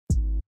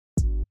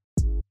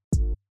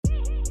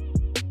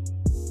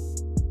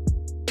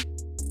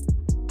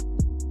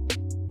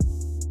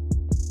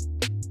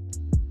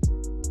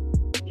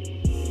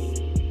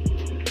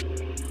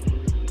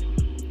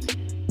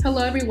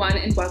Hello, everyone,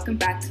 and welcome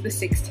back to the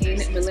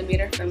 16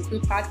 Millimeter Film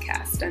Crew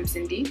podcast. I'm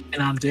Cindy. And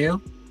I'm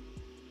Dale.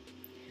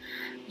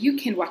 You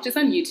can watch us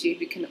on YouTube.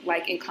 You can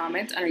like and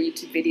comment on our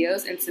YouTube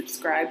videos and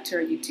subscribe to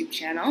our YouTube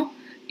channel.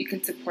 You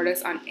can support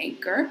us on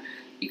Anchor.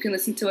 You can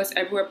listen to us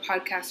everywhere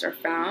podcasts are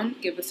found.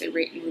 Give us a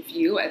rate and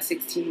review at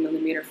 16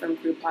 Millimeter Film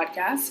Crew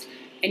Podcast.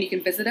 And you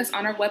can visit us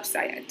on our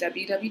website at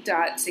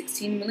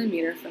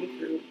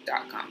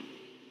www.16millimeterfilmcrew.com.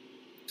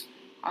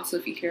 Also,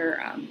 if you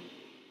hear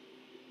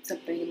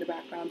something in the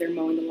background, they're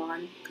mowing the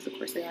lawn, because of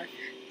course they are.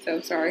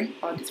 So sorry,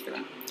 apologies for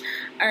that.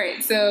 All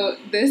right, so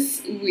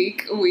this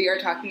week we are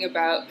talking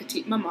about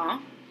Petite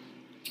Maman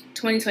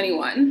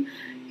 2021.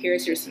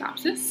 Here's your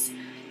synopsis.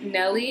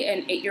 Nellie,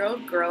 an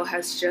 8-year-old girl,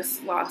 has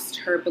just lost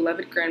her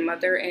beloved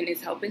grandmother and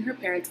is helping her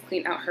parents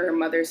clean out her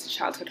mother's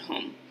childhood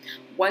home.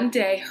 One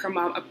day, her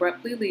mom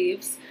abruptly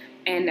leaves,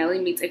 and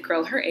Nellie meets a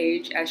girl her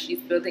age as she's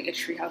building a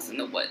treehouse in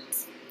the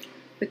woods.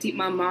 Petite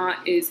Maman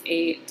is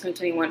a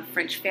 2021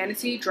 French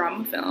fantasy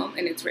drama film,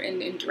 and it's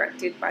written and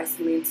directed by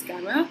Céline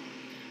Sciamma,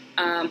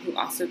 who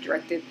also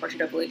directed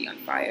Portrait of a Lady on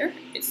Fire.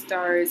 It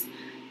stars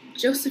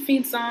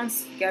Josephine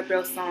Sanz,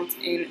 Gabrielle Sanz,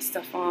 and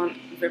Stéphane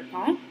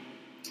Verpon.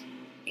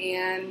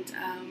 And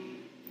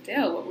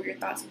Dale, what were your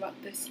thoughts about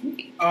this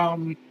movie?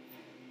 I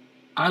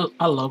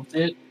loved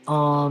it.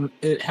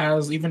 It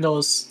has, even though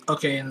it's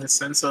okay in the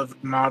sense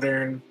of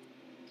modern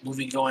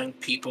movie-going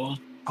people,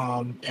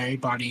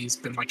 everybody's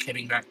been like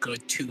hitting that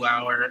good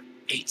 2-hour,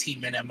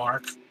 18-minute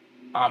mark.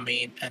 And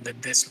then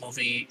this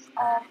movie,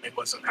 it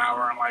was an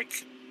hour and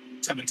like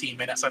 17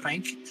 minutes, I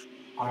think.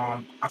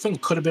 I think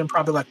it could have been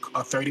probably like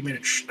a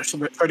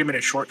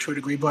 30-minute short to a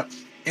degree, but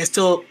it's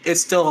still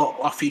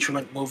a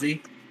feature-length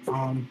movie.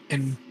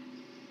 In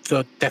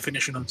the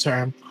definition of the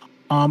term.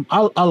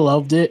 I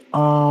loved it.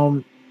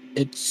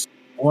 It's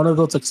one of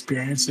those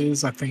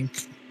experiences, I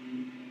think,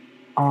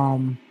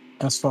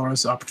 as far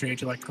as the opportunity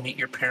to like meet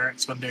your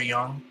parents when they're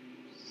young.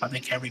 I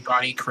think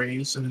everybody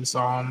craves, and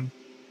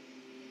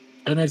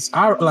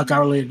I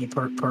related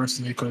to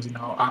personally because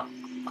I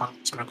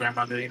to my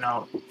grandmother,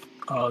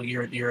 a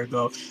year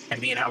ago, and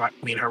me and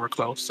her were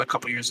close a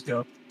couple years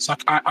ago. So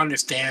I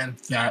understand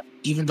that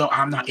even though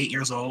I'm not 8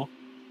 years old,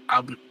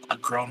 I'm a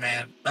grown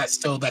man. That's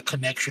still that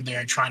connection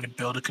there, and trying to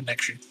build a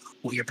connection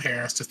with your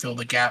parents to fill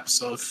the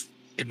gaps of,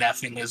 and that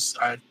thing was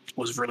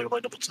really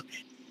relatable to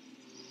me.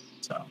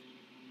 So,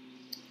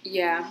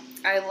 yeah,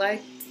 I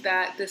liked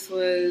that this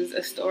was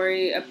a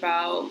story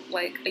about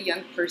like a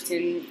young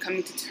person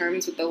coming to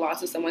terms with the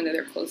loss of someone that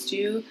they're close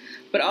to,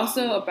 but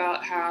also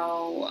about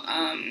how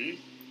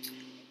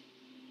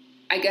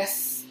I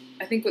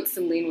think what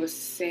Celine was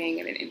saying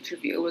in an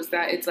interview was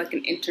that it's like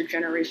an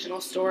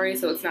intergenerational story.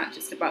 So it's not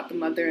just about the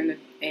mother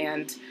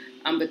and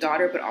the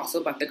daughter, but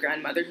also about the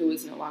grandmother who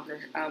is no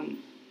longer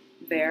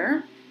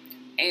there,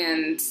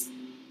 and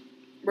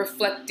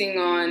reflecting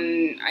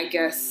on, I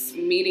guess,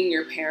 meeting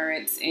your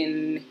parents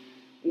in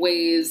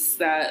ways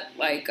that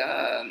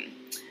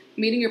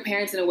meeting your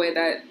parents in a way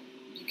that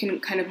you can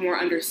kind of more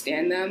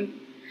understand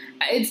them.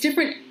 It's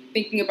different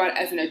thinking about it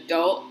as an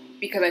adult,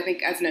 because I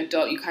think as an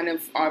adult, you kind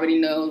of already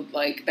know,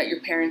 like, that your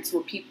parents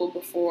were people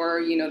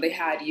before, they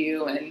had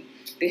you and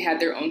they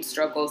had their own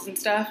struggles and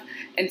stuff.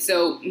 And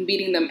so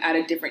meeting them at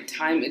a different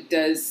time, it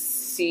does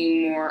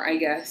seem more, I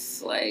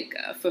guess, like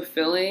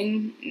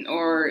fulfilling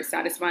or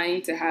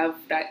satisfying to have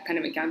that kind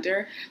of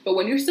encounter. But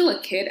when you're still a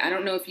kid, I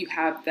don't know if you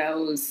have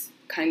those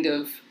kind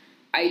of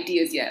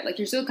ideas yet. Like,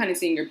 you're still kind of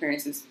seeing your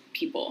parents as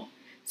people.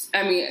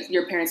 I mean,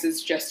 your parents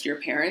as just your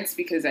parents,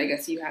 because I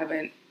guess you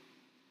haven't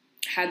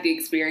had the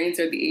experience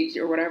or the age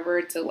or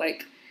whatever to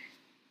like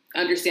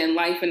understand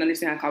life and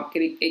understand how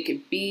complicated it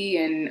could be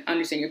and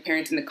understand your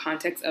parents in the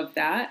context of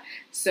that.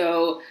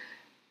 So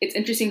it's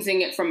interesting seeing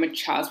it from a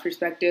child's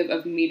perspective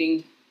of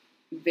meeting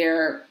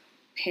their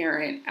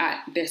parent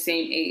at the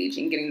same age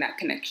and getting that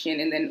connection,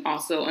 and then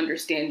also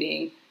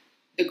understanding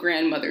the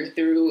grandmother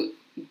through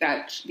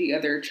the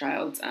other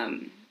child's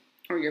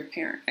or your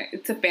parent.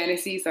 It's a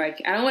fantasy, so I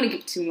don't want to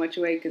give too much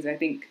away because I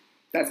think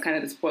that's kind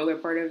of the spoiler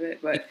part of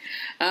it, but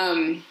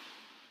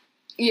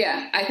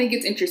yeah, I think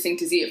it's interesting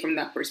to see it from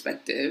that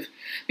perspective,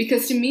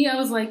 because to me, I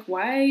was like,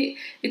 why?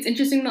 It's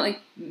interesting that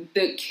like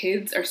the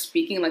kids are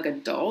speaking like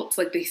adults.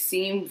 Like, they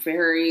seem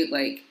very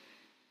like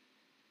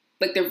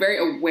they're very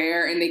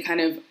aware, and they kind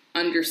of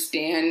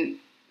understand,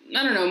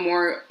 I don't know,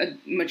 more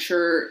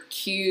mature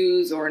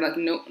cues, or like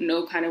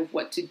know kind of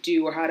what to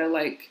do or how to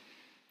like,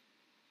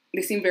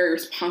 they seem very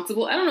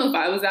responsible. I don't know if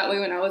I was that way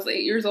when I was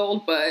 8 years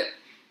old, but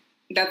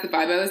that's the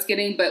vibe I was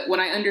getting. But when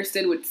I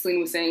understood what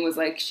Celine was saying was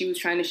like, she was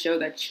trying to show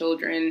that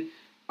children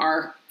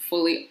are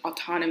fully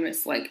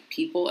autonomous, like,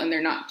 people, and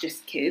they're not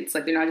just kids.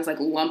 Like, they're not just like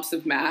lumps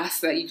of mass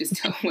that you just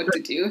tell them what to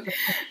do.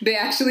 They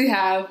actually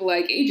have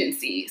like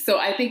agency. So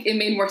I think it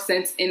made more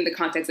sense in the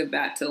context of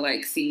that to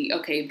like see,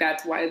 okay,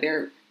 that's why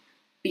they're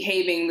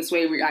behaving this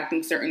way,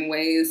 reacting certain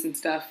ways and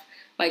stuff.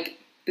 Like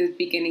the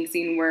beginning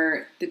scene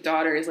where the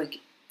daughter is like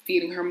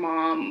feeding her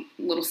mom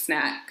little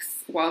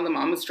snacks while the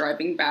mom is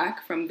driving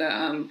back from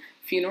the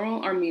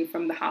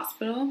from the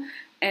hospital.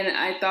 And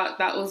I thought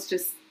that was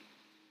just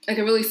like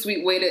a really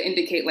sweet way to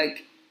indicate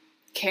like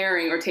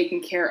caring or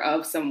taking care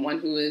of someone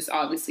who is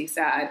obviously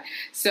sad.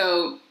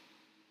 So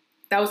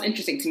that was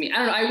interesting to me. I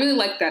don't know. I really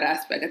liked that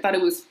aspect. I thought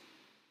it was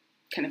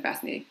kind of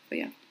fascinating. But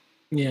yeah.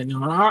 Yeah,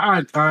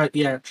 no,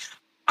 yeah,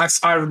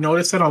 I've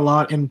noticed it a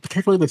lot, and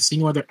particularly the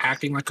scene where they're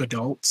acting like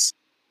adults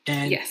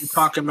and Yes.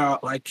 talking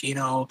about like,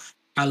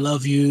 I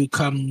love you,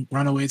 come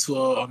run away to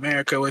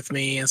America with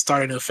me and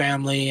start a new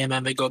family, and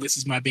then they go, this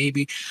is my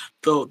baby.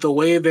 The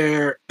way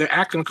they're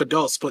acting like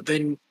adults, but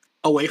then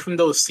away from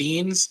those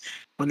scenes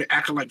when they're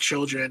acting like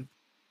children,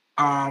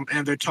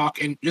 and they're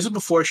talking. This is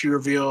before she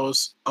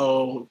reveals,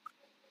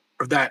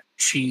 that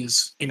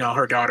she's,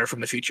 her daughter from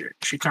the future.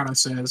 She kind of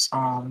says,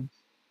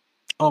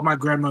 oh, my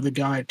grandmother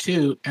died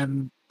too.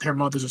 And her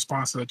mother's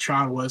response to the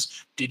child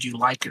was, did you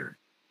like her?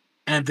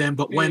 And then,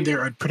 but when Mm.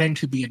 they're pretending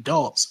to be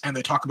adults and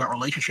they talk about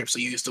relationships,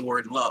 they use the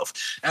word love.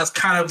 As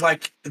kind of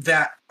like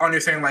that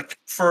understanding, like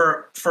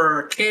for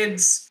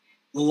kids,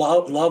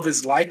 love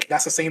is like,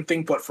 that's the same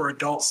thing, but for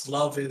adults,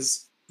 love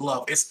is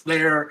love. It's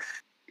they're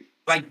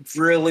like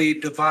really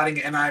dividing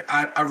it, and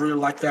I really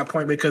like that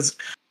point because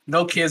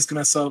no kid's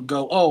gonna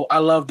go, oh, I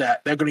love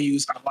that. They're gonna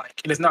use I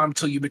like. And it's not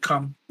until you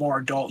become more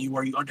adult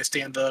where you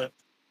understand the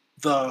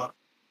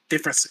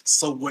differences.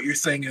 So what you're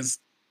saying is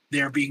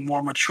they're being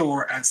more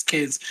mature as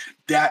kids.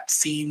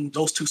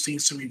 Those two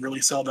scenes to me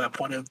really sell that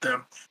point of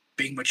them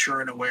being mature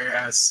and aware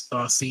as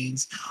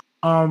scenes.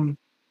 Um,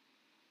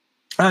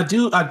 I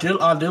do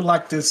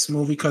like this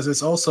movie because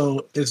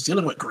it's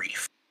dealing with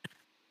grief.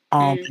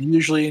 Mm.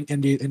 Usually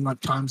in like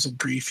times of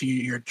grief,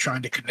 you're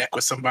trying to connect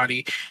with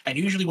somebody, and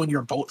usually when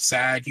you're both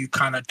sad, you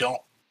kind of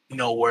don't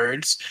know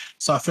words.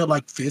 So I feel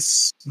like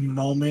this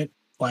moment,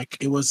 like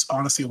it was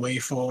honestly a way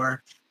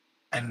for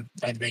and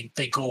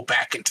they go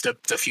back into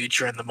the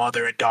future, and the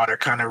mother and daughter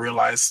kind of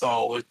realize,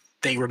 oh,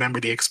 they remember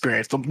the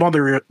experience. The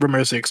mother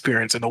remembers the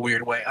experience in a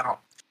weird way. I don't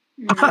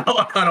I Mm.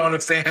 don't, I don't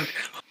understand,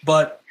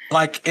 but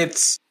like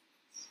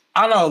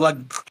I don't know, like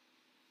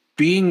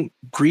being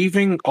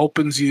grieving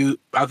opens you,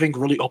 I think,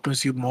 really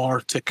opens you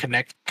more to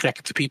connect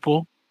to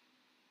people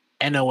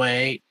in a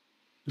way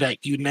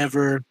that you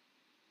never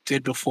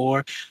did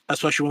before,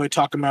 especially when we're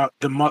talking about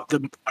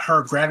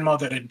her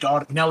grandmother and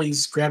daughter,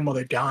 Nellie's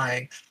grandmother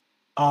dying,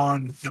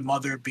 on the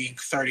mother being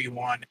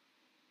 31,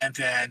 and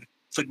then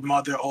the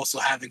mother also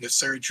having a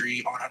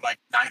surgery on her like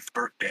ninth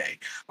birthday,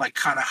 like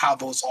kind of how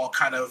those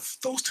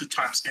two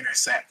times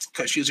intersect,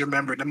 because she's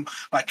remembered them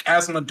like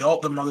as an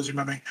adult, the mother's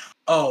remembering,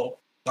 oh,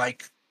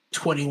 like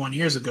 21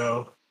 years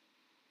ago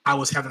I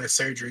was having a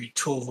surgery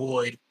to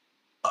avoid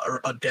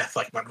a death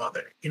like my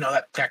mother,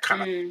 that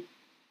kind of. Mm.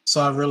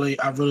 So I really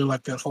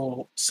like that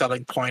whole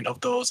selling point of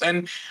those,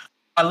 and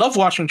I love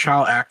watching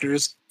child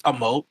actors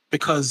emote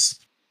because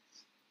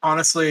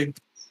honestly,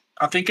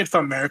 I think if the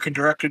American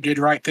director did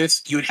write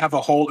this, you'd have a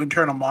whole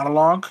internal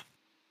monologue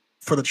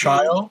for the Mm.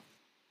 child.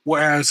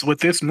 Whereas with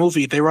this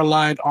movie, they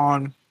relied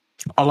on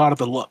a lot of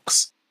the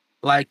looks.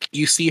 Like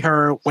you see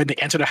her when they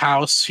enter the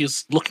house,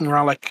 she's looking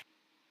around like,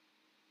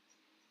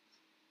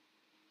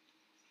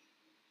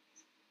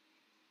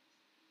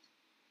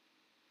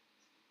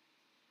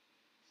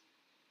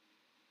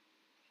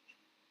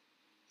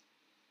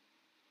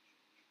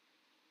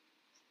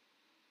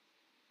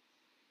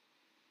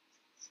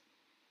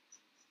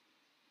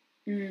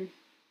 Mm.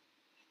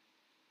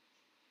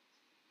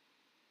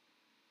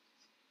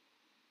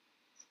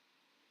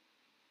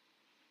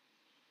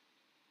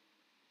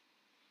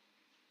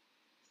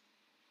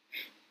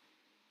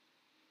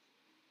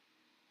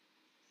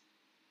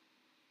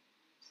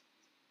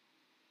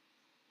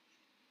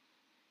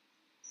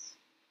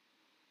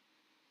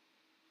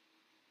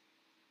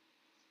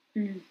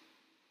 Mm.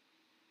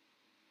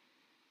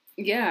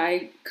 Yeah,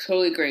 I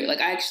totally agree. Like,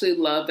 I actually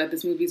love that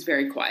this movie is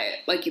very quiet.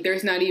 Like,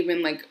 there's not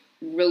even like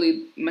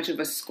really much of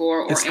a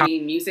score or this house any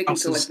music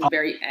until like is the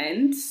very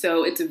end.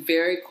 So it's a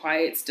very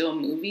quiet, still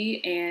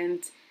movie,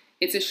 and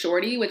it's a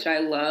shorty, which I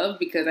love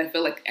because I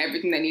feel like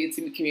everything that needed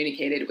to be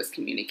communicated was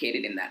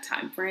communicated in that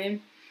time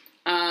frame.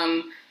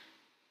 Um,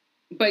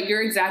 but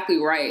you're exactly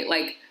right.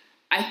 Like,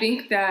 I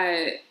think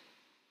that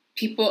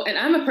people, and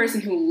I'm a person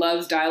who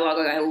loves dialogue.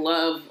 Like, I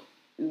love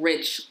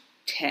rich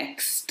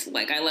text.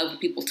 Like, I love when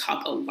people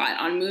talk a lot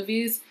on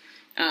movies.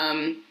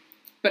 Um,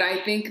 but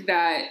I think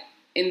that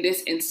in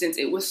this instance,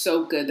 it was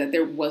so good that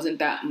there wasn't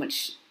that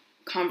much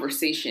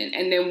conversation.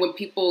 And then when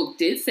people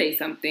did say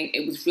something,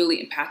 it was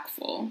really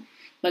impactful.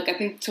 Like, I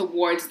think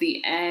towards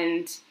the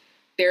end,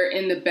 they're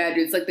in the bed.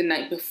 It's like the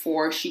night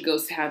before she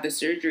goes to have the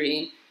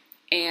surgery,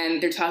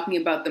 and they're talking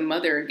about the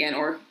mother again,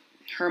 or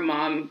her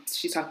mom.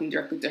 She's talking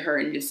directly to her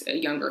in just a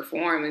younger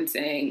form and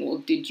saying, well,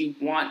 did you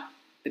want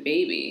the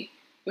baby?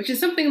 Which is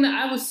something that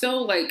I was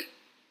so like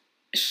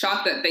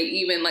shocked that they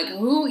even like,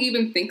 who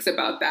even thinks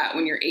about that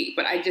when you're 8?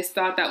 But I just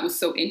thought that was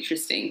so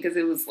interesting because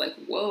it was like,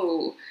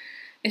 whoa.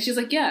 And she's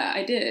like, yeah,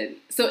 I did.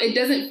 So it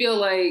doesn't feel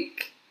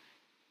like,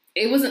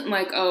 it wasn't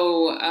like,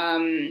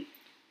 oh,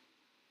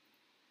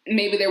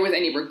 maybe there was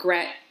any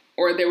regret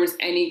or there was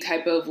any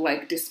type of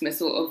like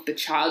dismissal of the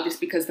child just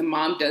because the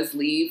mom does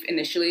leave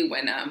initially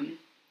when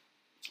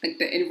like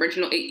the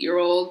original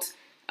 8-year-old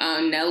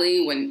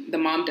Nellie, when the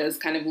mom does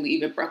kind of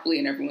leave abruptly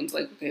and everyone's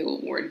like, okay, well,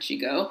 where did she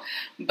go?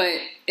 But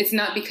it's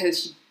not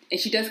because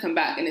she does come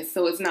back, and it's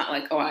not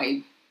like, oh,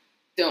 I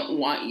don't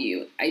want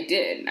you. I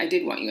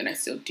did want you, and I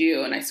still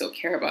do, and I still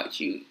care about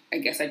you. I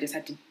guess I just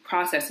had to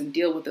process and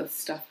deal with this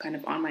stuff kind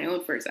of on my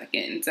own for a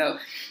second. So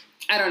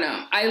I don't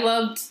know. I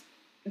loved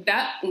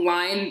that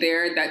line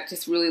there. That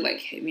just really like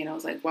hit me, and I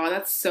was like, wow,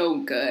 that's so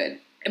good.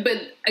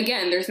 But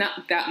again, there's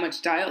not that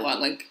much dialogue.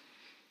 Like,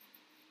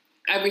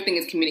 everything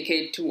is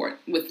communicated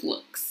with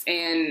looks,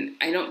 and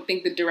I don't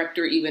think the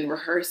director even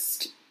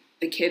rehearsed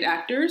the kid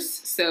actors.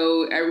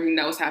 So everything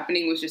that was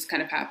happening was just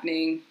kind of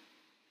happening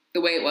the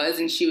way it was.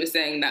 And she was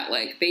saying that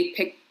like they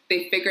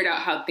figured out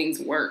how things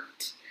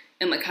worked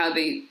and like how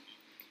to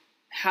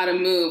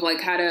move,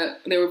 like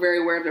they were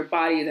very aware of their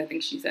bodies, I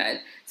think she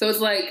said. So it's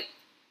like,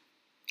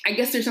 I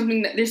guess there's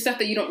stuff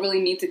that you don't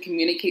really need to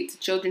communicate to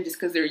children just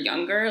because they're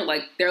younger.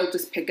 Like, they'll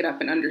just pick it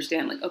up and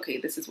understand, like, okay,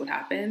 this is what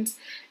happens.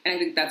 And I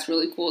think that's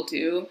really cool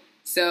too.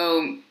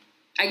 So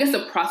I guess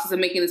the process of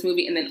making this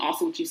movie and then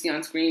also what you see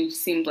on screen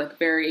seemed like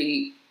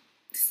very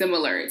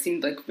similar. It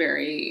seemed like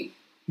very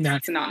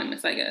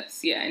synonymous, I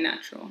guess. Yeah, and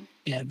natural.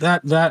 Yeah,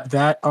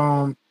 that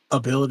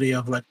ability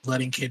of like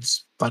letting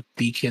kids like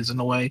be kids in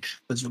a way.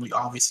 There's really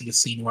obviously a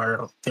scene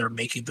where they're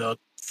making the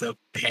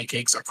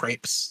pancakes or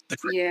crepes.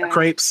 The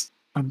crepes.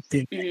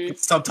 The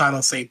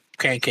subtitles say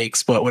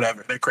pancakes, but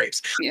whatever, they're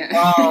crepes.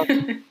 Yeah.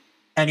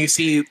 And you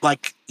see,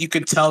 like, you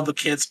can tell the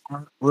kids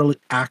aren't really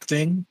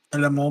acting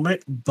in the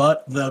moment,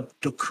 but the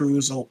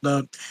crews,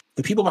 the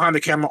people behind the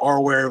camera are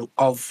aware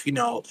of,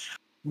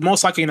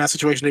 most likely in that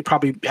situation, they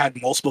probably had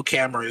multiple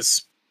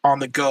cameras on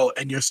the go,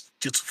 and you're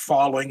just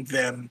following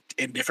them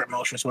in different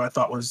motions, what I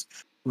thought was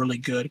really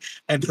good.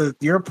 And to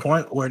your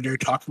point where they're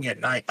talking at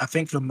night, I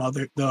think the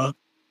mother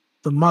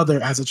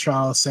as a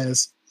child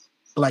says,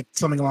 like,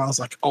 something along those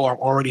like, "Oh, I'm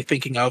already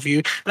thinking of you,"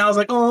 and I was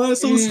like, "Oh,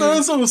 that's so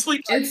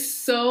sweet." It's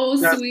so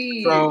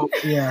sweet. So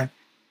yeah,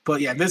 but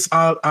yeah, this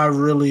I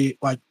really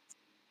like.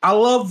 I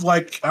love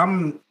I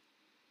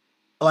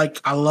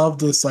love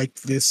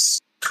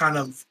this kind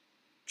of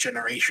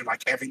generation.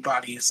 Like,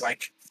 everybody's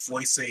like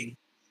voicing.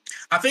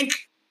 I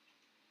think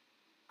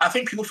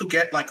people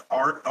forget like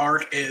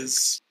art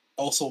is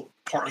also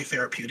partly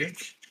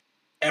therapeutic.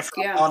 And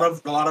for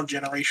a lot of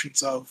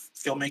generations of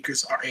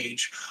filmmakers our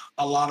age,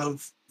 a lot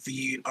of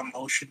the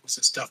emotions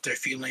and stuff they're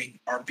feeling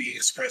are being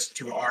expressed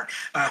through art.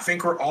 And I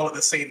think we're all at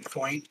the same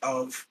point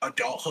of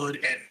adulthood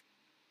and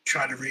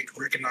trying to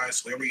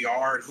recognize where we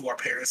are and who our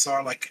parents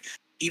are. Like,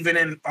 even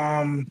in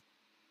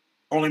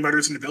Only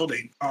Murders in the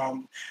Building,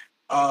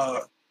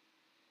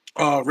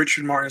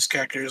 Richard Martin's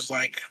character is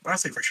like, when I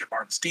say Richard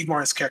Martin, Steve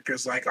Martin's character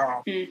is like,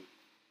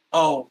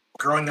 oh,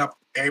 growing up,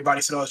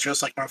 everybody said I was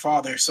just like my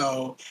father,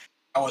 so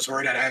I was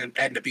worried that I'd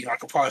end up being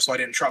like a father, so I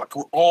didn't try. Like,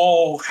 we're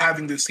all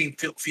having the same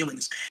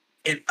feelings.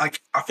 And like,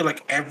 I feel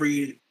like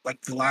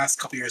the last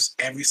couple years,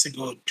 every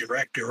single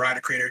director, writer,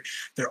 creator,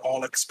 they're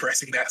all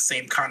expressing that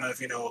same kind of,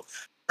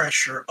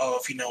 pressure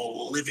of,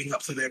 living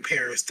up to their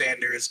parents'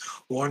 standards,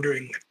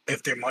 wondering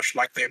if they're much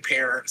like their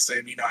parents,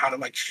 and, how to,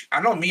 like, I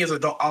know me as an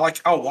adult,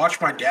 I'll watch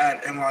my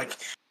dad and like,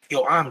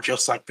 I'm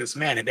just like this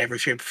man in every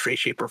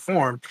shape or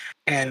form.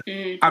 And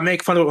I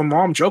make fun of my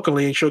mom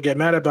jokingly, and she'll get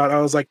mad about it.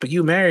 I was like, but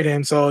you married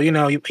him, so,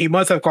 he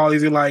must have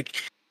qualities you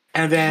like.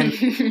 And then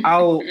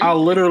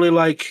I'll literally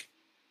like,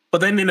 but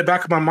then in the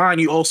back of my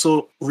mind, you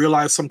also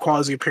realize some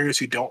qualities of your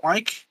parents you don't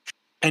like.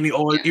 And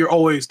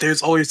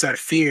there's always that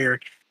fear.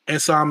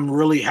 And so I'm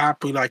really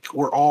happy, like,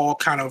 we're all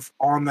kind of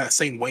on that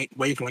same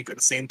wavelength at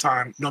the same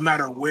time, no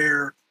matter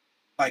where,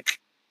 like,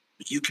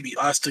 you could be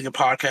us doing a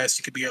podcast,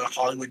 you could be a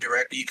Hollywood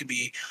director, you could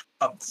be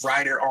a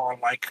writer on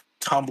like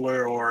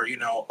Tumblr or,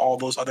 all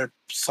those other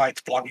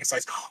sites, blogging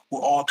sites. We're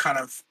all kind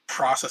of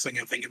processing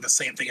and thinking the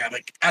same thing at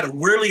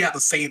the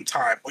same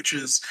time, which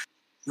is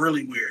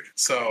really weird.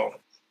 So,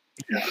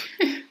 yeah.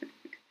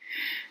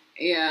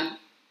 Yeah.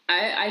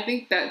 I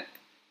think that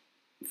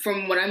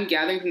from what I'm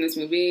gathering from this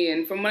movie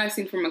and from what I've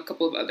seen from a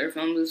couple of other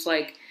films, is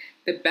like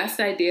the best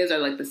ideas are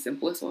like the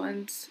simplest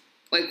ones.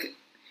 Like,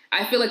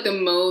 I feel like the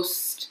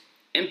most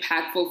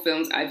impactful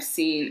films I've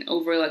seen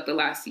over like the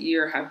last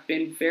year have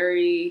been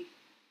very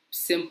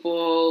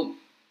simple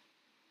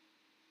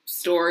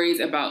stories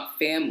about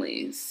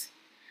families.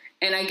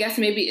 And I guess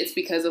maybe it's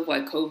because of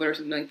like COVID or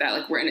something like that.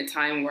 Like, we're in a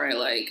time where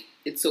like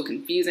it's so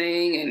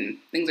confusing and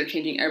things are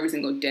changing every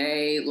single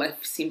day.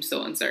 Life seems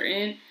so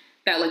uncertain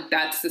that like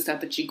that's the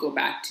stuff that you go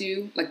back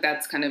to. Like,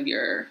 that's kind of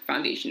your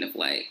foundation of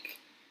like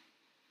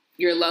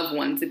your loved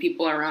ones, the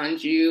people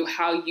around you,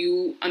 how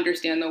you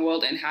understand the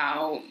world, and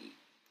how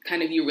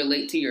kind of you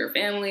relate to your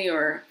family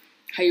or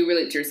how you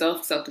relate to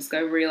yourself,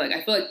 self-discovery. Like,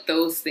 I feel like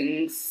those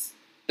films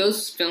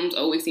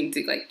always seem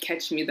to like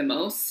catch me the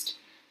most.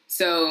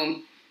 So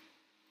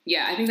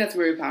yeah, I think that's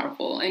very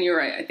powerful. And you're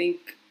right. I think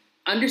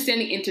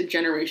understanding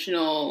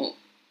intergenerational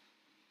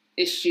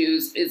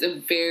issues is a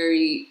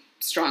very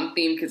strong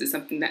theme because it's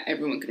something that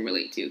everyone can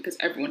relate to because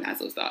everyone has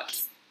those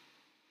thoughts.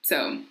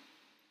 So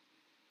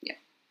yeah.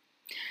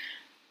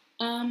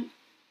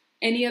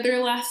 Any other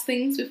last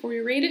things before we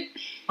rate it?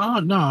 Oh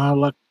no,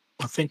 like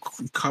I think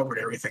we covered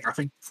everything. I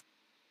think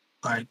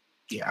like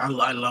yeah, I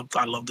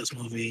love this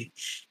movie,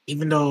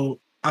 even though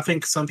I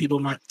think some people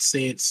might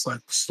say it's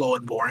like slow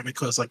and boring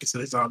because, like I said,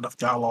 there's not enough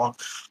dialogue.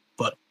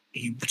 But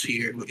you to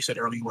hear what you said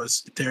earlier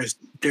was there's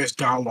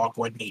dialogue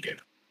when needed.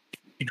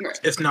 You know, Right,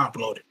 it's not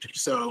bloated.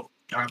 So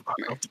I right.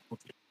 love the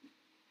movie.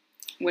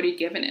 What are you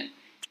giving it?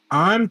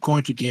 I'm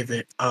going to give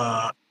it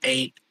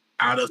 8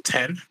 out of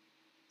 10.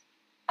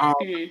 Um,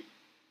 Mm,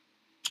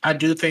 I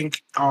do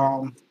think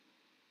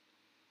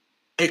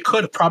it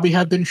could probably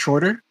have been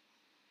shorter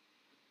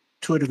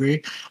to a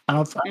degree.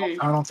 mm,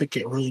 I don't think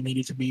it really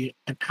needed to be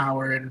an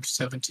hour and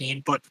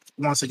 17. But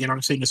once again,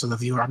 I'm saying this as a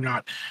viewer. I'm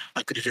not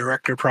like the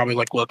director. Probably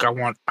like, look, I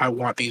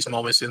want these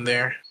moments in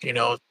there. You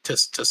know,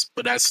 just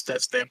but that's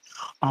them.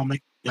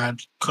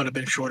 It could have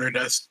been shorter.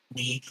 That's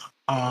me.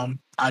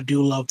 I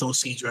do love those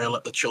scenes where I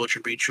let the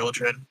children be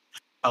children.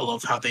 I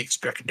love how they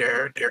expect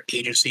their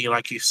agency,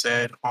 like you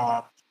said.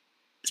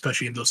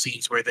 Especially in those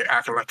scenes where they're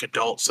acting like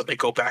adults, so they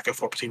go back and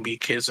forth between being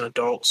kids and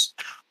adults.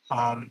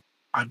 Um,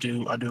 I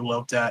do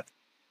love that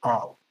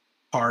uh,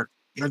 part.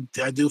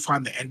 I do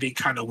find the ending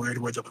kind of weird,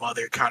 where the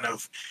mother kind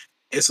of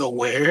is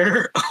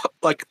aware,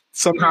 like mm.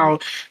 somehow,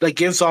 like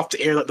gives off the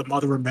air that the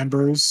mother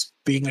remembers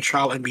being a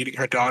child and meeting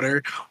her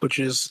daughter, which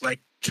is like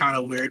kind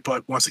of weird.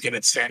 But once again,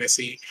 it's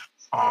fantasy.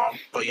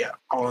 But yeah,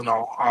 all in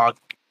all,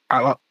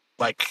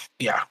 like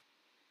yeah,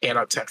 8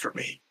 out of 10 for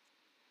me.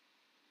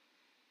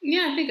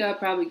 Yeah, I think I'll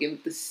probably give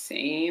it the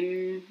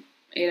same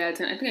 8 out of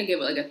 10. I think I gave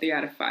it like a 3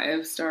 out of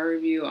 5 star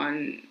review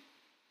on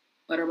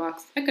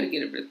Letterboxd. I could have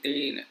given it a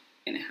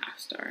 3.5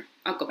 star.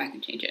 I'll go back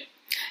and change it.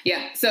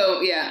 Yeah. So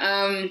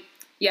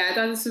yeah, I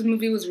thought this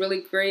movie was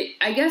really great.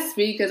 I guess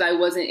because I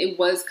wasn't, it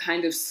was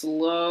kind of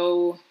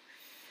slow,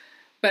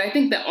 but I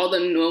think that all the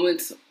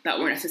moments that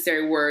were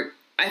necessary were.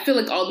 I feel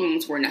like all the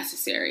moments were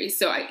necessary.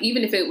 So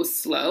even if it was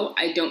slow,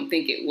 I don't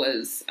think it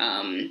was.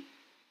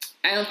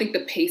 I don't think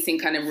the pacing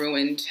kind of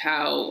ruined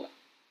how,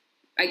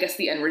 I guess,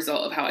 the end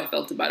result of how I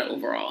felt about it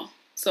overall.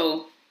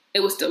 So it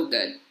was still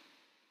good.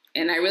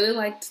 And I really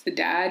liked the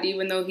dad,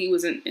 even though he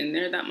wasn't in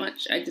there that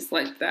much. I just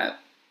liked that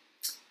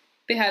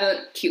they had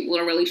a cute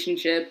little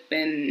relationship,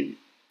 and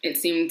it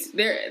seemed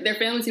their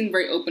family seemed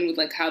very open with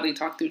like how they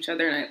talked to each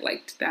other, and I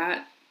liked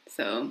that.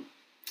 So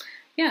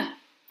yeah,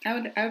 I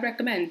would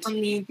recommend. I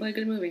mean, Really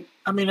good movie.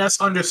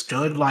 that's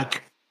understood.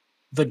 Like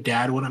the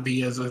dad wouldn't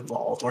be as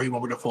involved, or he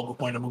won't be the focal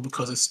point of the movie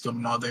because it's the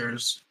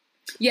mother's.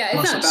 Yeah,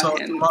 it's not about So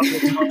the him.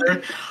 mother's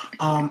mother.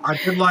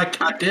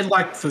 I did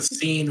like the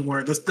scene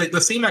where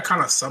the scene that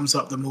kind of sums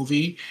up the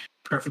movie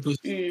perfectly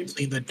Mm,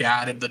 between the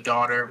dad and the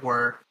daughter,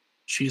 where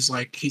he's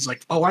like,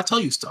 oh, I tell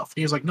you stuff.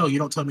 And he's like, no, you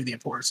don't tell me the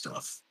important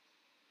stuff.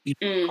 You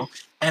mm, know?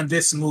 And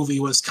this movie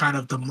was kind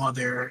of the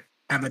mother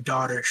and the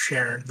daughter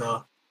sharing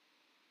the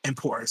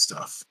important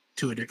stuff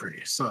to a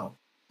degree. So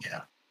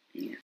yeah.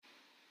 yeah.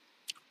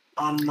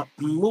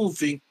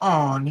 Moving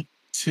on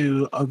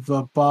to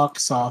the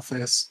box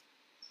office.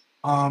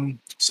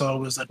 So it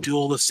was a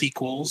duel of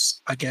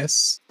sequels, I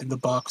guess, in the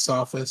box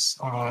office.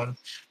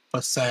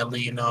 But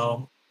sadly,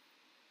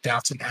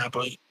 Downton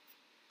Abbey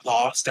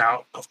lost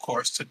out, of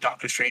course, to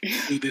Doctor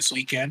Strange 2 this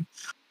weekend.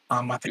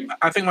 I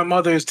think my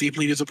mother is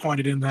deeply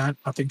disappointed in that.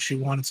 I think she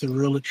wanted to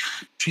really.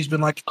 She's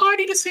been like, "Oh, I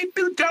need to see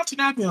new Downton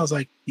Abbey." I was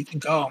like, "You can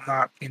go.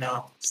 I'm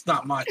not. It's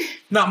not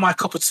my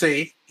cup of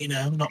tea.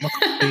 Not my cup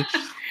of tea."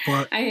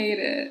 But I hate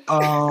it.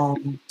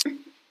 um,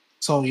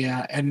 so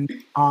yeah, and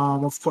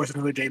of course,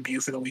 another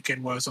debut for the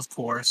weekend was, of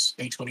course,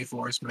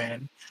 A24's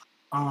Men,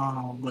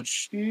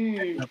 which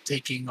ended Mm, up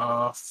taking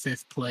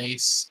fifth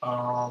place.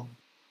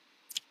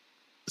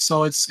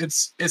 So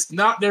it's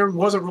not there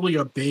wasn't really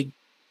a big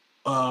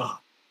uh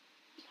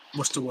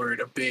what's the word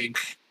a big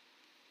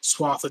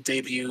swath of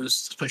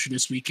debuts, especially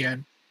this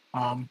weekend.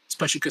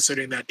 Especially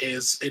considering that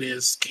it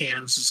is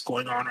Cannes is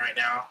going on right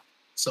now,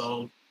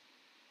 so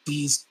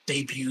these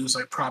debuts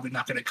are probably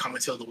not going to come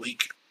until the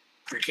week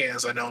for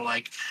Cannes. I know,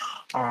 like,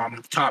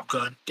 Top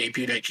Gun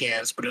debuted at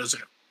Cannes, but it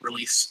doesn't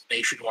release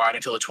nationwide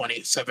until the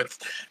 27th.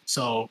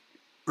 So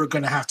we're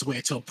going to have to wait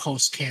until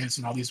post Cannes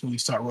and all these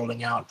movies start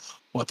rolling out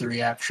what the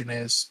reaction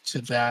is to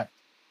that.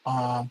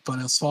 But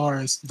as far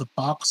as the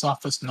box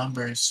office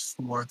numbers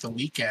for the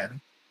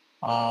weekend,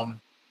 um,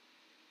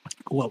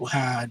 what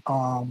had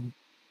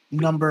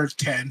number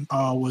 10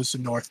 was The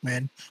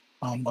Northman.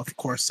 Of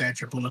course,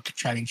 Sandra Bullock,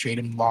 Channing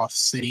Tatum,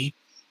 Lost City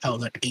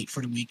held at 8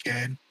 for the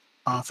weekend.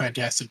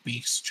 Fantastic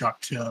Beasts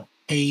dropped to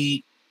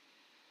 8.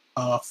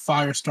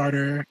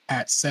 Firestarter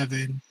at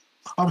 7.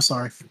 I'm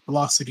sorry,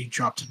 Lost City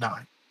dropped to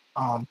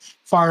 9.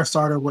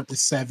 Firestarter went to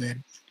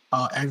 7.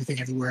 Everything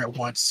Everywhere at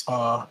Once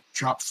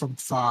dropped from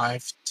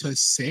 5 to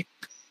 6.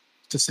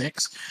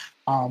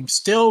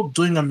 Still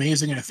doing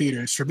amazing in the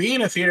theaters. For being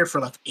in a theater for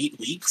like 8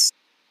 weeks,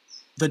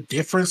 the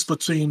difference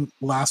between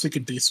last week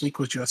and this week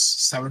was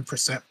just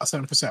 7%, a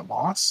 7%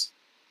 loss.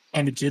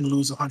 And it did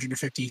lose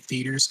 150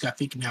 theaters. I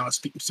think now it's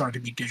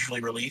starting to be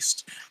digitally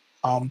released.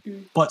 Um,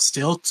 mm, but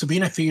still, to be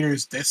in a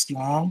theaters this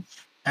long,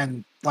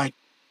 and like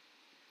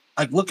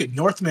look at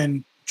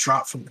Northman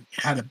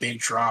had a big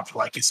drop.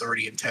 Like it's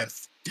already in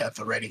 10th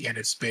already, and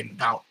it's been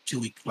out 2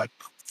 weeks, like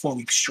 4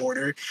 weeks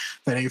shorter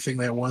than anything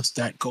that was.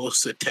 That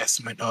goes to a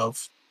testament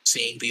of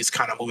seeing these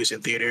kind of movies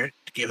in theater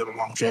to give them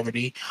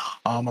longevity.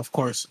 Of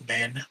course,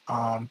 Men,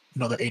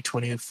 another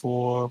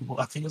A24,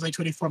 I think it was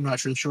A24, I'm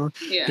not really sure.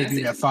 Yeah,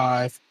 Debuted at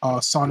 5.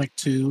 Sonic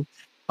 2,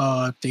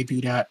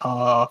 debuted at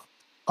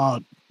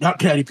not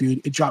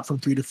debuted, it dropped from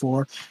 3 to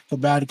 4. The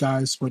Bad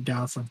Guys went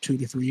down from 2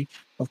 to 3.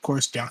 Of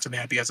course, Downton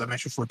Abbey, as I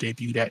mentioned before,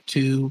 debuted at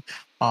 2.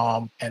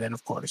 And then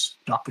of course,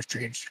 Doctor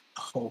Strange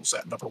holds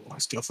that number 1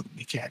 still for the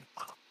weekend.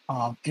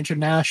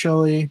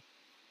 Internationally,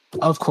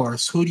 of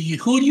course, who do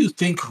you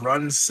think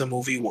runs the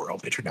movie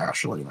world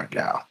internationally right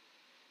now?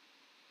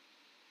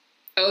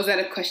 Oh, is that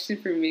a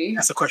question for me?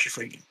 That's a question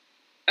for you.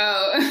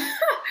 Oh,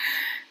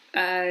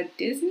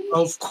 Disney?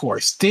 Of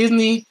course,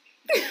 Disney.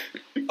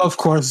 Of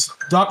course,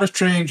 Doctor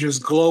Strange is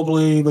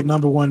globally the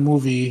number 1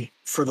 movie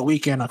for the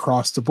weekend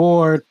across the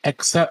board,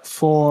 except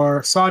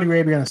for Saudi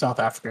Arabia and South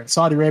Africa.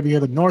 Saudi Arabia,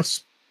 the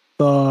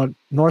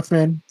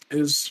Northman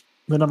is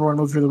the number 1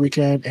 movie for the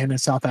weekend, and in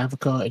South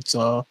Africa, it's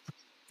The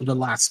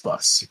Last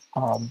Bus,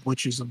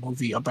 which is a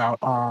movie about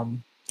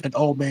an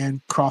old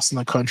man crossing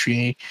the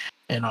country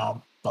in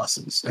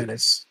buses, and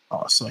it's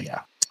so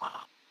yeah.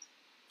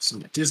 So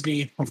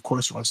Disney, of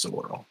course, runs the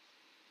world.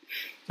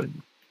 But,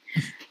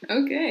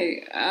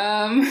 okay.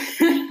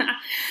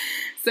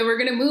 So we're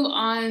gonna move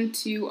on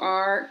to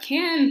our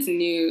Cannes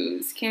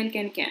news.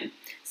 Cannes.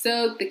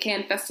 So the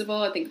Cannes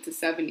Festival, I think it's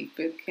the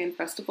 75th Cannes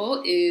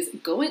Festival, is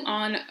going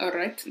on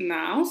right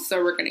now.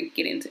 So we're gonna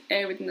get into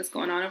everything that's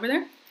going on over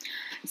there.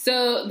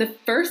 So the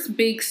first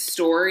big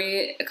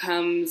story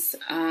comes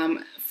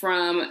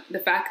from the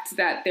fact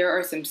that there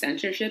are some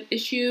censorship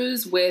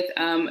issues with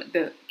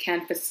the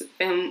Cannes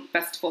Film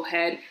Festival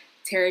head,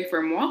 Thierry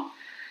Fermoy.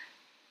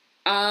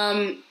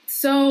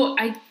 So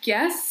I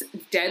guess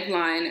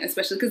Deadline,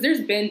 especially because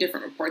there's been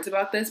different reports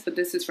about this, but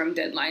this is from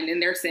Deadline,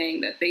 and they're saying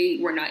that they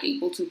were not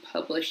able to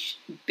publish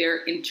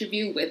their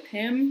interview with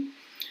him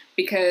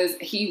because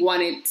he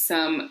wanted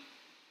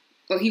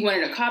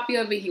a copy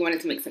of it. He wanted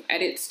to make some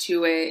edits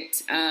to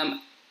it.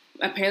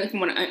 Apparently, from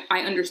what I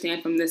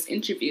understand from this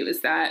interview, is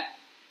that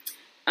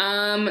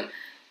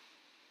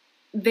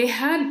they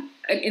had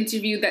an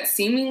interview that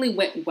seemingly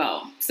went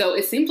well. So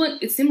it seemed like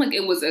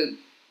it was a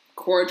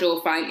cordial,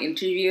 fine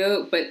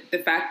interview, but the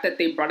fact that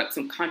they brought up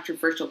some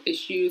controversial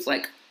issues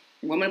like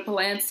Roman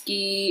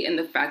Polanski and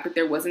the fact that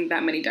there wasn't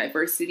that many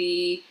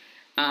diversity,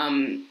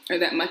 or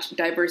that much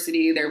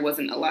diversity, there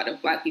wasn't a lot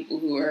of Black people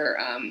who were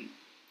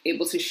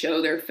able to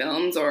show their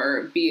films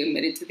or be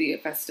admitted to the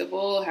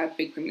festival, have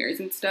big premieres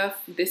and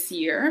stuff this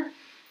year.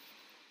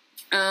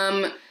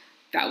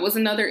 That was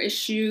another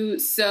issue.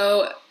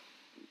 So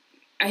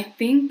I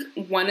think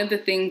one of the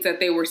things that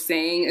they were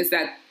saying is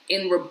that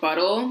in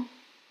rebuttal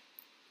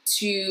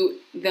to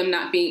them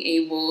not being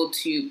able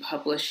to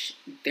publish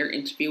their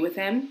interview with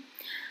him,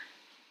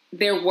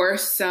 there were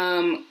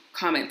some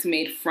comments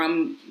made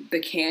from the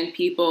Cannes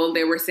people.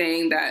 They were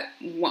saying that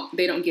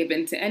they don't give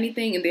in to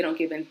anything and they don't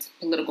give in to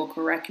political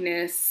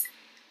correctness.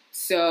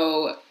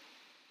 So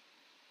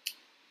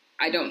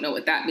I don't know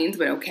what that means,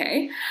 but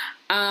okay.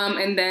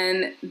 And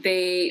then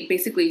they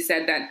basically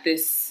said that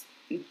this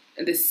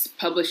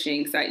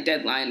publishing site,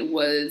 Deadline,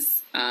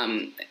 was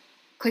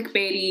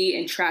clickbaity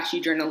and trashy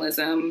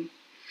journalism.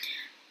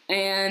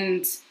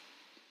 And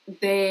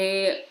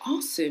they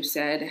also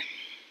said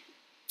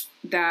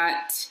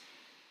that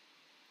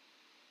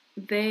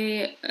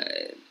they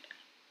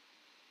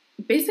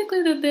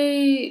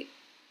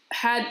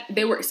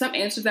there were some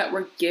answers that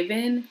were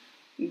given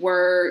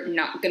were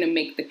not going to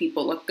make the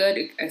people look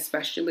good,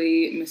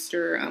 especially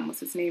Mr.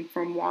 What's his name,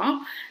 Fermoy.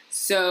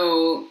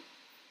 So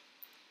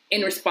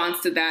in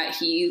response to that,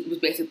 he was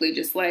basically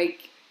just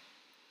like,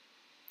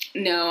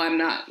 no, I'm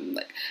not.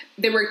 Like,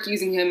 they were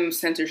accusing him of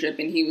censorship,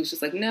 and he was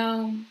just like,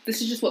 no,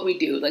 this is just what we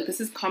do. Like, this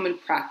is common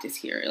practice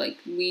here. Like,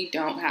 we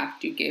don't have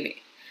to give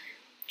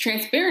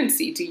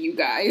transparency to you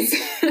guys.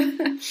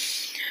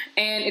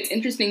 And it's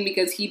interesting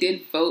because he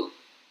did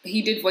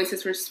voice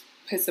his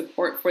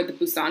support for the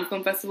Busan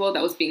Film Festival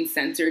that was being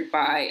censored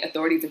by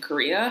authorities in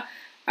Korea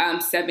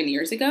 7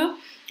 years ago.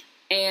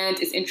 And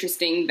it's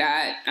interesting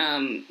that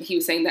he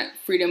was saying that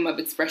freedom of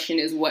expression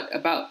is what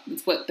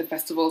the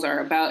festivals are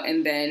about.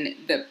 And then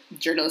the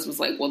journalist was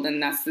like, well, then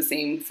that's the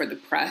same for the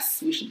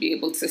press. We should be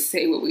able to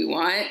say what we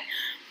want,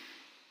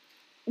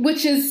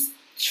 which is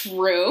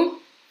true.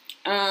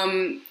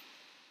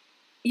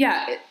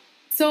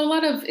 So a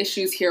lot of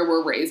issues here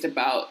were raised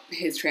about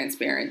his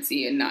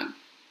transparency and not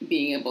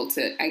being able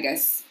to, I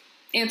guess,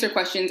 answer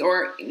questions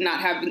or not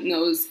having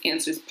those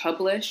answers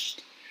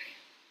published.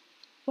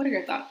 What are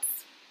your thoughts?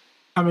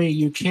 I mean,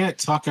 you can't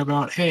talk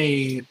about,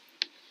 hey,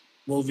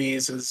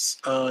 movies is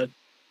a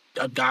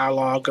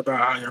dialogue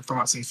about your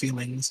thoughts and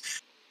feelings,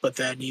 but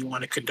then you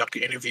want to conduct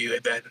an interview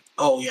and then,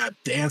 oh yeah,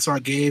 the answer I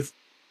gave,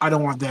 I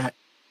don't want that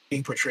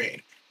being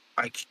portrayed.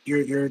 Like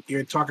you're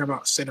talking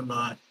about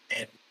cinema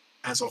and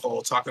as a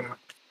whole, saying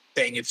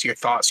it's your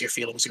thoughts, your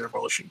feelings, your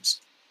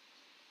emotions.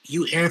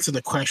 you answer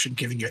the question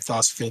giving your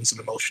thoughts, feelings, and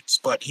emotions,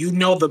 but you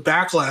know the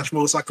backlash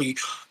most likely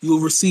you'll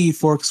receive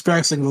for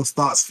expressing those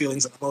thoughts,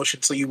 feelings, and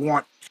emotions. So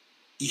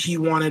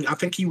I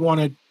think he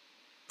wanted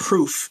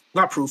proof,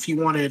 not proof. He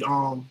wanted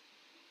to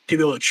be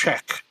able to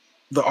check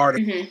the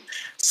article, Hmm.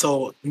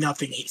 so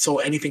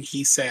anything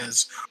he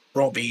says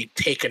won't be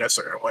taken a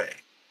certain way.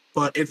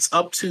 But it's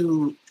up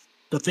to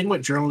the thing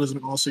with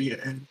journalism, also,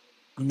 and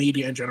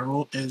media in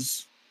general,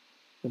 is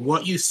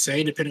what you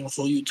say, depending on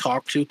who you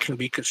talk to, can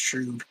be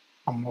construed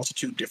a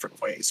multitude of different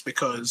ways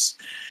because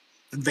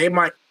they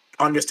might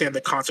understand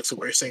the context of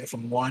what you're saying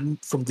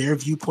from their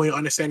viewpoint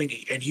understanding,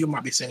 and you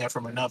might be saying it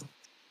from another.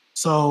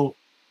 So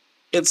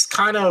it's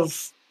kind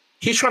of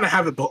he's trying to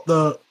have it both.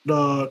 The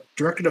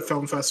director of the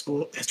film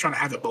festival is trying to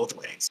have it both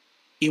ways.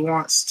 He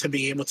wants to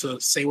be able to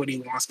say what he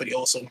wants, but he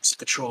also wants to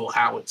control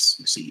how it's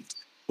received,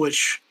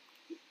 which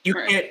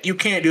Right. you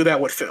can't do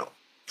that with film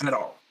at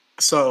all.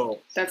 So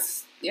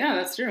That's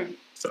true.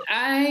 so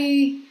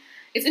I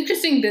It's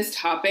interesting this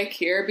topic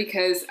here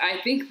because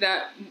I think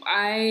that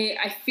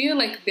I feel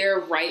like they're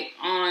right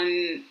on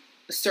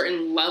a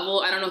certain level.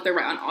 I don't know if they're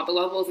right on all the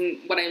levels, and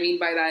what I mean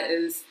by that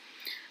is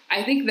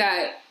I think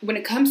that when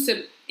it comes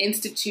to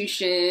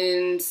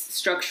institutions,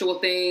 structural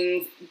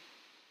things,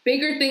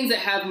 bigger things that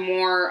have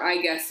more,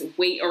 I guess,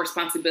 weight or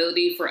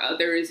responsibility for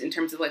others in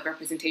terms of like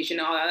representation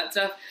and all that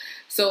stuff.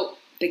 So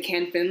the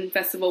Cannes Film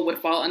Festival would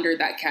fall under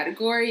that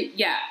category.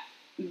 Yeah,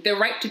 the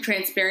right to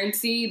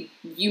transparency,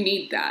 you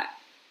need that.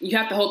 You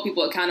have to hold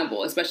people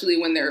accountable, especially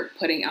when they're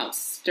putting out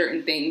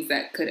certain things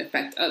that could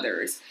affect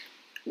others,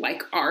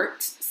 like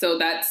art. So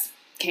that's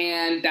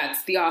Cannes,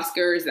 that's the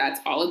Oscars, that's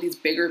all of these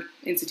bigger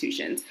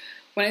institutions.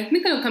 When I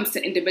think when it comes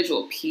to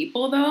individual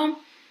people, though,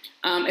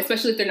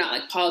 especially if they're not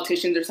like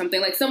politicians or something,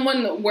 like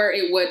someone where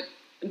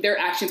their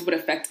actions would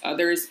affect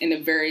others in a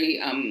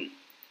very,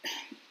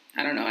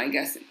 I don't know, I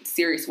guess,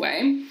 serious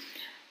way.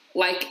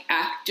 Like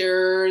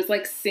actors,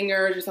 like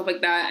singers or stuff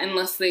like that,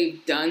 unless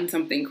they've done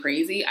something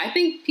crazy. I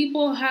think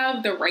people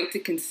have the right to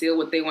conceal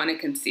what they want to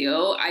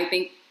conceal. I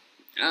think,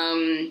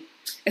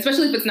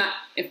 especially if it's not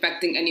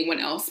affecting anyone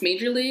else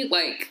majorly,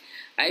 like,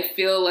 I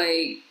feel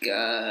like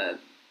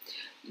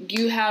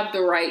you have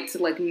the right to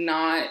like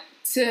not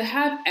to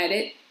have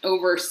edit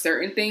over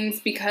certain things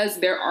because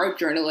there are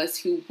journalists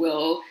who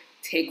will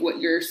take what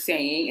you're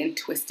saying and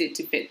twist it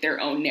to fit their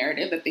own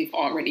narrative that they've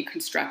already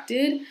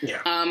constructed.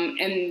 yeah,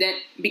 And then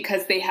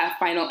because they have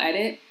final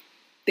edit,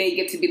 they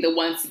get to be the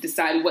ones to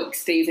decide what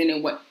stays in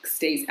and what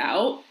stays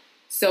out.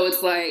 So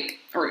it's like,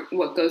 or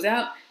what goes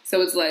out. So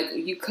it's like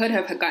you could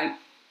have gotten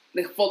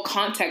the full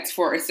context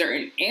for a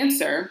certain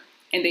answer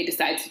and they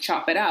decide to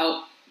chop it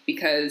out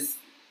because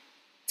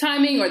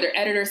timing or their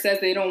editor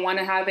says they don't want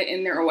to have it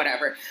in there or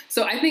whatever.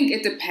 So I think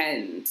it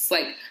depends,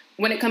 like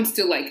when it comes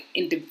to like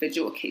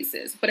individual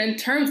cases. But in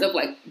terms of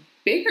like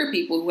bigger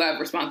people who have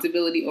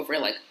responsibility over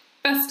like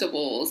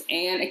festivals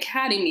and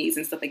academies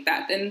and stuff like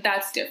that, then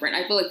that's different.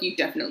 I feel like you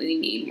definitely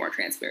need more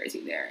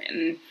transparency there.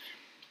 And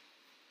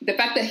the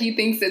fact that he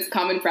thinks it's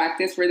common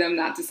practice for them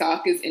not to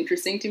talk is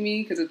interesting to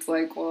me because it's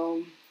like,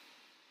 well,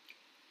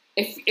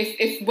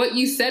 if what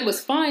you said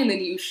was fine, then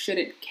you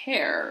shouldn't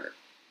care.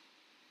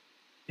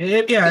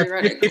 yeah.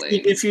 Theoretically.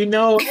 If you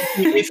know,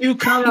 if you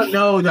kind of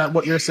know that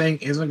what you're saying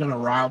isn't going to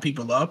rile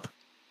people up,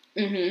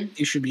 Mm-hmm.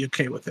 you should be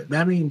okay with it.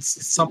 That means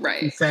something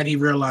he Right. said he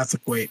realized,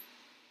 like, wait,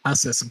 I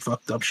said some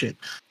fucked up shit,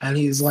 and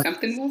he's like,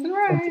 Something wasn't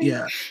right.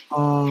 yeah.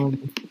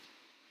 Um,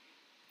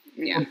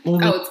 Yeah.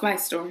 moving, Oh, it's my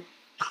story.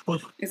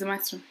 Is it my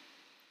story?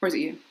 Or is it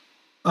you?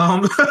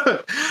 um,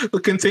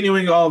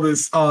 continuing all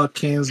this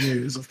Cannes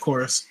news, of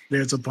course,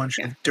 there's a bunch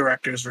Yeah. of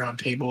directors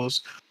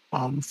roundtables,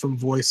 from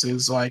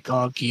voices like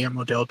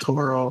Guillermo del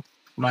Toro,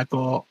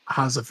 Michael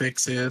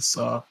Hazavixis,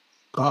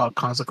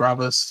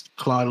 Consagravis,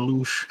 Claude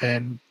Lelouch,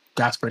 and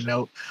Gaspar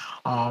Note.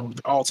 They're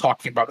all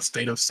talking about the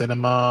state of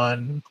cinema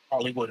and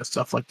Hollywood and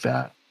stuff like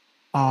that.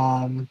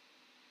 Um,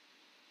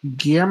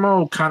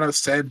 Guillermo kind of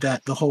said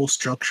that the whole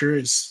structure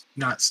is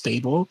not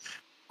stable.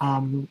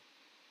 Um,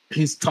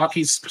 he's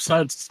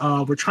besides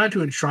we're trying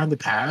to enshrine the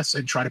past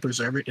and try to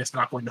preserve it. It's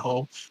not going to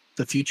hold.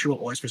 The future will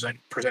always present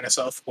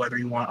itself whether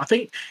you want. I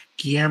think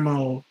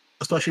Guillermo,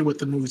 especially with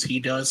the movies he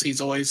does,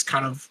 he's always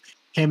kind of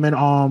him and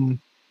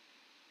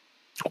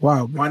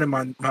wow, why did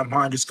my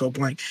mind just go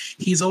blank?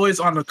 He's always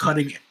on the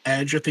cutting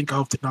edge, I think,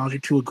 of technology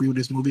to agree with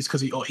his movies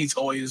because he's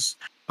always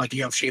like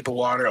you have Shape of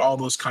Water, all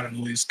those kind of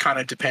movies kind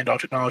of depend on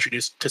technology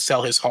to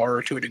sell his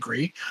horror to a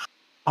degree.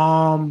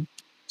 Um,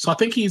 so I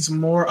think he's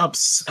more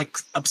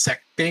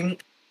upsetting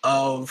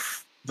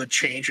of the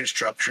change in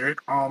structure.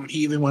 He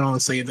even went on to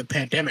say the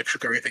pandemic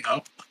shook everything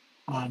up.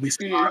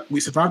 Mm-hmm. We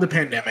survived the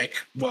pandemic.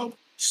 Well,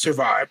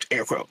 survived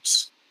air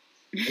quotes.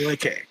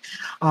 Okay.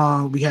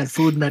 We had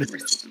food medicine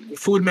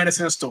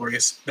and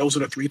stories. Those are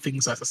the three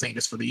things that sustained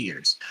us for the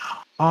years.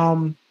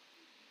 Um,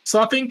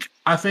 so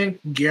I think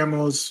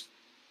Guillermo's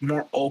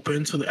more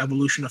open to the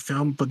evolution of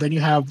film, but then you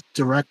have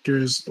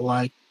directors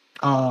like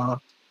uh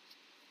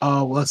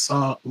what's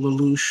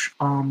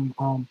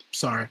Lelouch,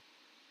 sorry,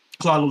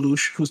 Claude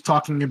Lelouch, who's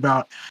talking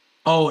about,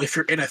 oh, if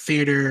you're in a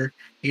theater,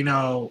 you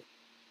know,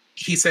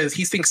 he says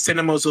he thinks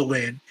cinemas will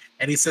win,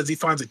 and he says he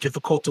finds it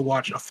difficult to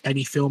watch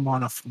any film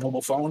on a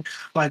mobile phone.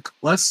 Like,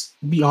 let's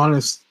be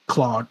honest,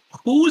 Claude.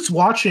 Who is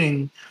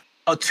watching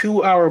a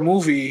 2-hour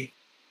movie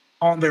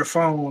on their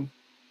phone?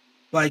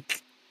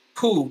 Like,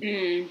 who?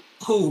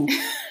 Who?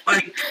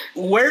 Like,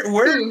 where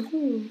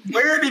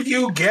did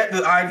you get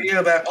the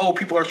idea that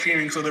people are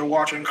streaming, so they're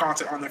watching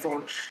content on their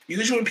phone?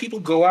 Usually, when people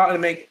go out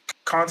and make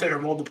content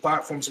on mobile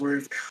platforms,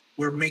 we're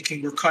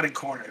cutting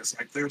corners.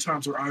 Like, there are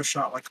times where I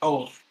shot like,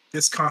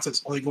 this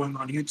content's only going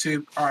on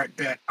YouTube. All right,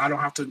 bet I don't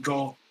have to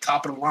go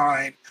top of the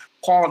line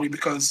quality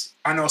because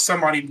I know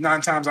somebody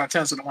 9 times out of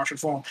 10 is going to watch your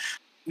phone.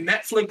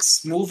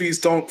 Netflix movies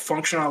don't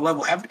function on a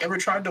level. Have you ever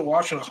tried to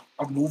watch a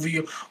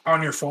movie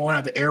on your phone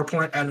at the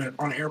airplane on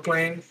an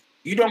airplane?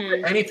 You don't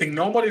get anything.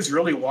 Nobody's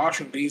really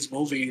watching these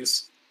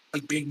movies,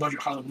 like big budget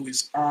Hollywood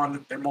movies,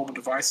 on their mobile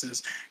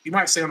devices. You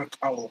might say on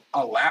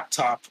a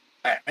laptop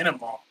at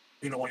minimum,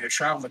 when you're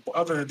traveling. But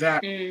other than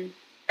that,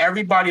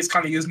 everybody's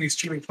kind of using these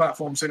streaming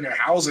platforms in their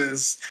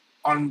houses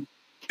on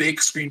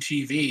big screen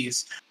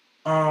TVs.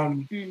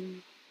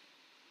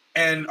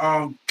 And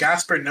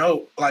Gaspar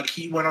Noé, like,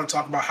 he went on to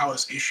talk about how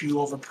his issue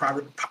over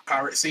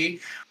piracy.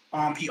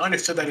 He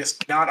understood that it's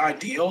not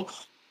ideal,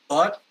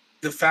 but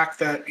the fact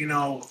that,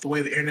 the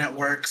way the internet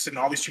works and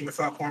all these streaming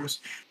platforms,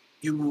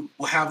 you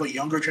will have a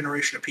younger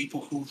generation of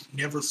people who've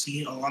never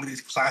seen a lot of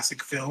these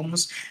classic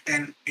films,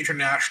 and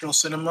international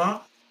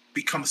cinema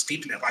becomes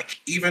steeped in it. Like,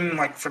 even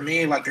like for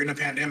me, like during the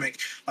pandemic,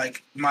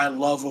 like my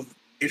love of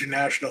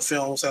international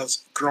films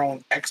has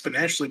grown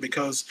exponentially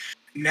because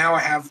now I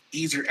have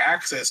easier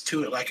access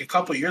to it. Like a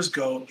couple of years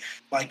ago,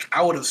 like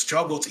I would have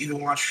struggled to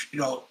even watch,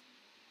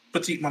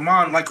 Petite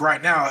Maman, like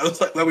right now. It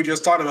was like we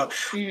just talked about.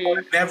 I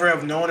would never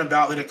have known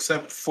about it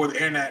except for the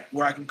internet,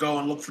 where I can go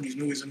and look for these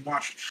movies and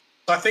watch.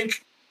 So I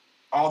think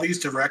all these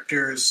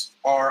directors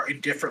are in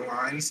different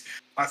lines.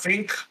 I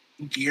think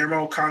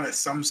Guillermo kind of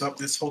sums up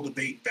this whole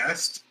debate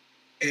best.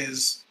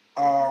 Is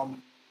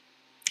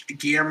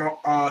Guillermo?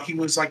 He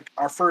was like,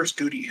 our first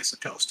duty is to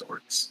tell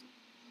stories.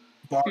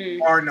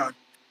 Bar none.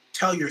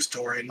 Tell your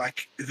story.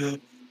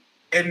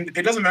 And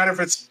it doesn't matter if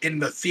it's in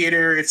the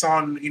theater, it's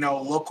on,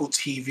 local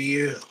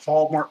TV,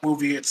 Hallmark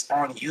movie, it's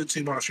on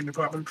YouTube, on a streaming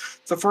platform.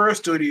 The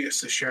first duty is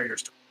to share your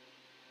story.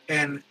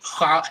 And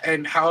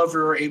however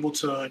you're able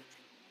to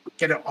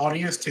get an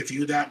audience to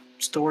view that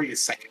story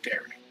is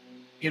secondary.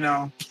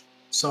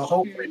 So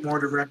hopefully more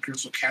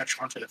directors will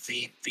catch on to the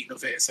theme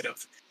of it instead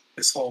of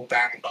this whole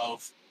battle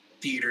of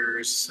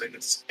theaters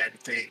and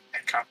thing.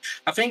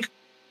 I think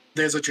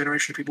there's a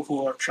generation of people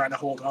who are trying to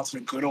hold on to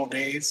the good old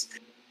days,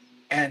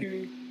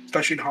 and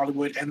especially in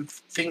Hollywood, and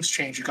things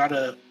change. You got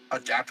to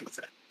adapt with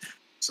it.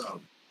 So,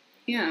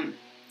 yeah,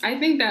 I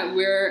think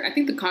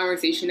the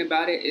conversation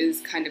about it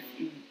is kind of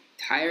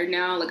tired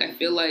now. Like, I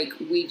feel like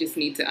we just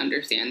need to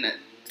understand that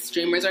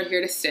streamers are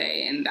here to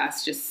stay, and that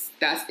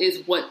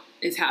is what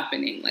is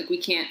happening. Like, we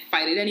can't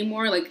fight it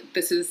anymore. Like,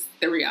 this is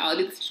the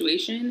reality of the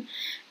situation.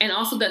 And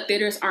also that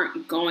theaters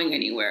aren't going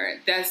anywhere.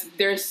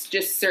 There's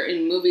just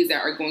certain movies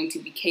that are going to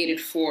be catered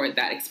for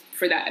that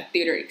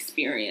theater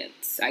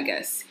experience, I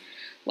guess.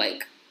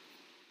 Like,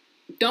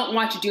 don't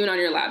watch Dune on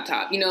your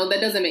laptop. That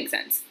doesn't make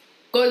sense.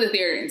 Go to the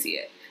theater and see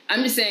it.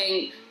 I'm just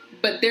saying,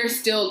 but there's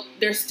still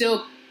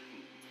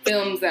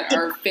films that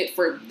are fit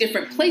for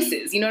different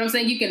places. You know what I'm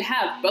saying? You can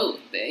have both.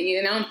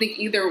 And I don't think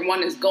either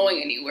one is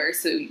going anywhere.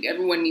 So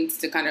everyone needs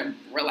to kind of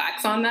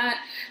relax on that.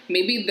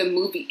 Maybe the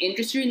movie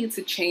industry needs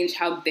to change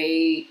how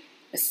they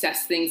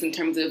assess things in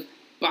terms of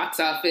box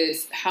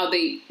office, how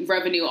they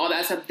revenue, all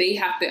that stuff.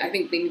 I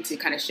think they need to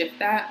kind of shift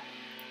that.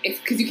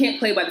 Because you can't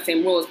play by the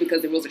same rules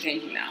because the rules are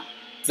changing now.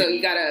 So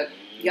you have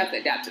to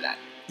adapt to that.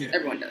 Yeah.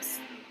 Everyone does.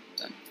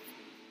 So.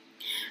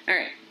 All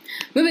right.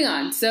 Moving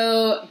on.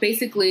 So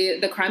basically,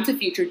 The Crimes of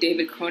Future,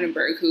 David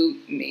Cronenberg, who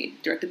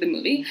directed the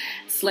movie,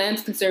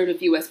 slams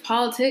conservative U.S.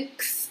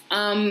 politics.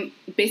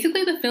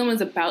 Basically, the film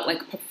is about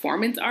like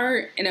performance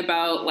art and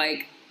about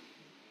like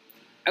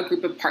a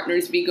group of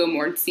partners, Viggo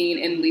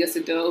Mortensen and Léa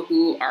Seydoux,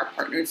 who are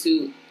partners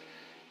who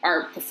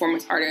are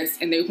performance artists,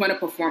 and they want to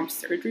perform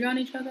surgery on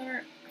each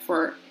other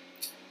for.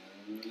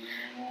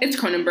 It's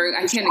Cronenberg.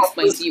 I can't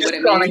explain to you what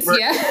it means.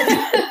 Yeah,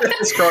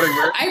 it's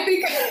Cronenberg.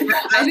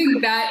 I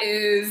think that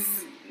is.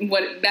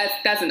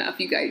 That's enough.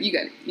 You get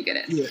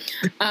it.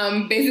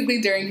 Yeah. Basically,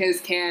 during his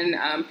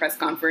Cannes press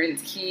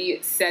conference, he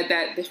said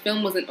that the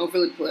film wasn't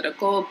overly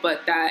political,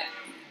 but that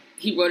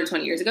he wrote it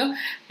 20 years ago,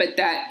 but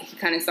that he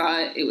kind of saw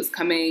it was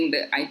coming,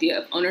 the idea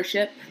of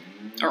ownership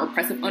or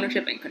oppressive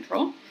ownership and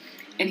control.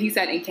 And he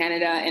said in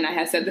Canada, and I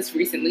have said this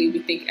recently, we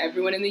think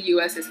everyone in the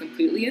U.S. is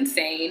completely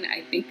insane.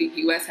 I think the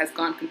U.S. has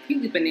gone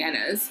completely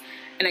bananas,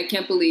 and I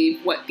can't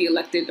believe what the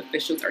elected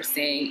officials are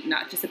saying,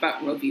 not just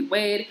about Roe v.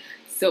 Wade.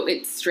 So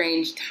it's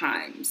strange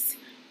times.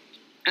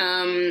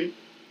 And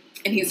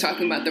he's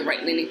talking about the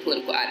right-leaning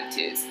political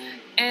attitudes.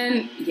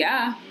 And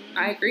yeah,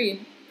 I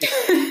agree.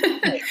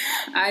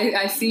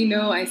 I see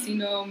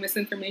no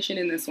misinformation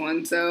in this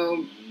one.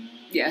 So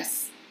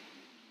yes.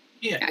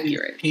 Yeah,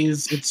 accurate.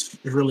 It's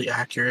really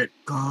accurate.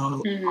 A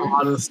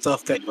lot of the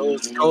stuff that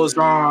goes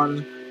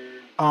on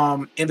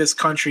in this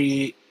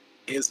country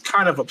is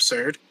kind of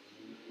absurd.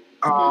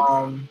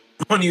 Hmm.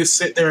 When you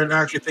sit there and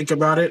actually think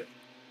about it.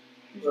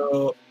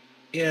 So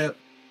yeah,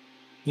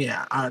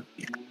 yeah,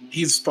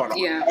 he's spot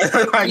Yeah,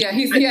 on. Like,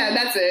 yeah.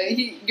 That's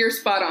it. You're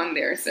spot on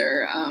there,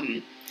 sir.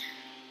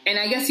 And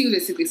I guess he was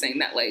basically saying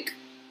that like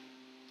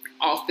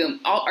all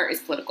art is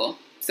political.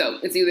 So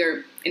it's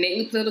either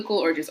innately political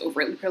or just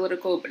overtly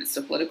political, but it's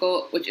still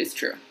political, which is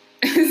true.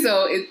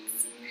 So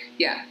it's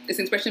an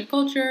expression of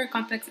culture,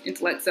 context,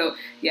 intellect. So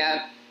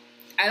yeah,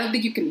 I don't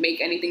think you can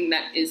make anything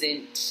that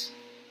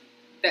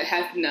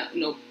has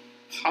no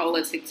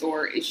politics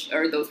or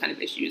those kind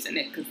of issues in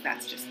it, because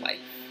that's just life.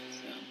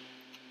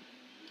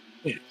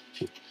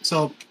 yeah.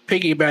 So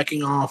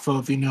piggybacking off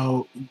of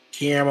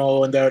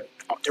Guillermo and the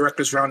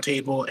directors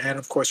roundtable, and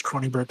of course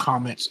Cronenberg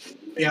comments.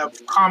 We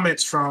have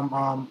comments from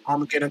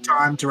Armageddon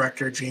Time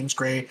director James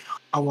Gray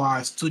on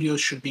why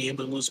studios should be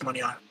able to lose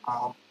money on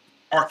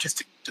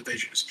artistic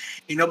divisions.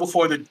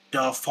 Before the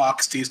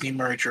Fox Disney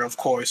merger, of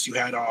course, you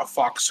had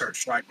Fox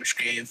Searchlight, which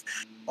gave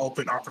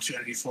open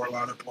opportunity for a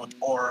lot of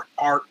or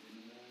art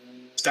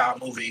style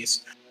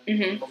movies.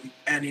 Mm-hmm.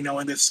 And in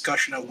the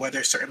discussion of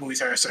whether certain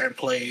movies are a certain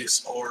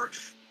place or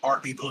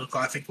art be political,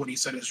 I think what he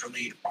said is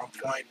really on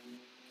point.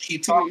 He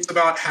talks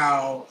about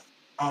how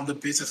the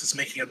business is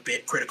making a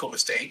big critical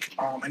mistake,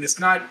 and it's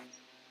not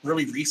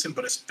really recent,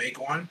 but it's a big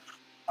one.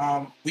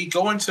 We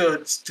go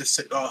into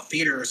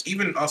theaters,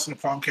 even us in the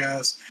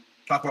podcast,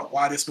 talk about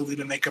why this movie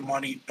didn't make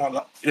money.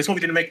 Well, this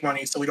movie didn't make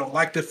money, so we don't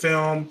like the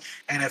film.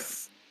 And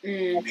if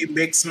it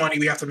makes money,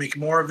 we have to make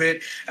more of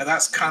it. And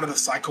that's kind of the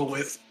cycle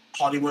with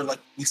Hollywood. Like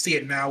we see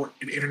it now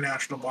in the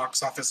international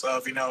box office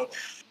of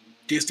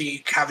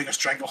Disney having a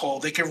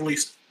stranglehold. They can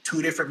release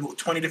 20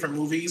 different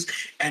movies,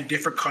 and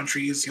different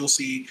countries. You'll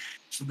see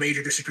the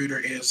major distributor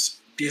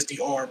is Disney,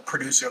 or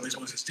producer of these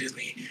movies is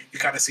Disney. You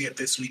kind of see it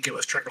this week. It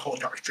was Stranglehold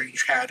Doctor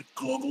Strange had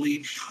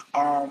globally.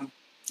 You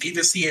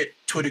even see it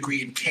to a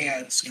degree in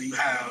Cannes, where you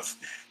have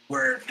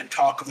where the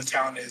talk of the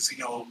town is,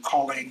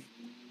 calling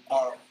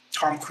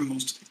Tom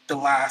Cruise the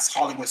last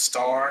Hollywood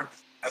star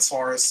as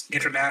far as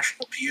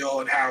international appeal,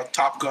 and how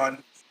Top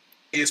Gun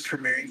is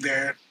premiering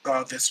there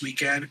this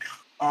weekend.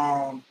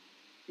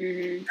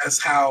 As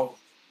how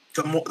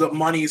the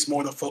money is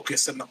more the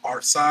focus than the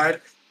art side.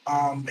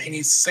 And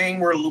he's saying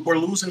we're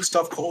losing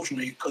stuff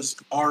culturally because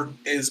art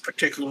is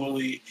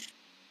particularly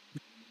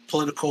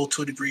political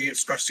to a degree,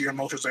 especially your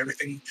emotions,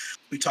 everything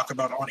we talk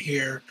about on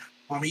here.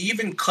 He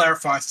even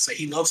clarifies to say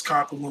he loves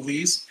comic book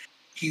movies.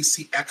 He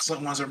see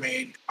excellent ones are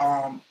made.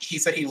 He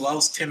said he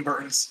loves Tim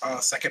Burton's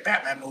second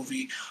Batman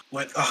movie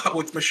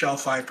with Michelle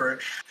Pfeiffer.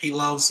 He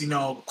loves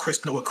what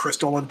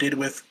Chris Nolan did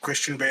with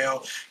Christian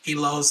Bale. He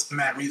loves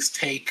Matt Reeves'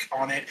 take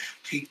on it.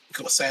 He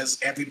says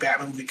every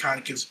Batman movie kind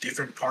of gives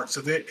different parts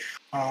of it,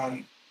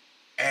 and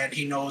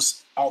he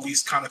knows all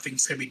these kind of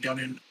things can be done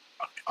in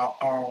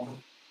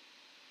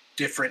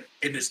different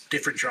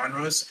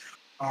genres.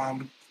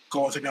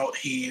 Going to note,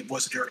 he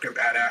was the director of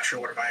Ad Astra,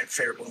 one of my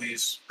favorite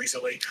movies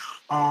recently.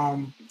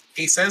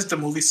 He says the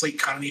movie slate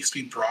kind of needs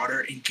to be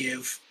broader and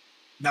give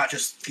not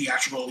just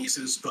theatrical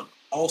releases, but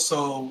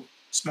also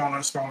smaller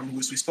and smaller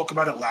movies. We spoke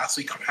about it last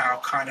week on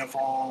how kind of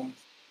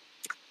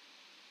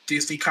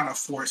Disney kind of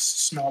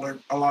forced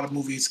a lot of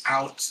movies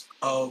out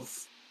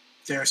of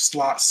their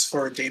slots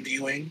for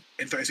debuting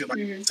in Thursday. Like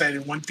I said,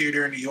 in one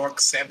theater in New York,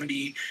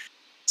 70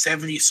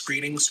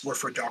 screenings were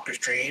for Doctor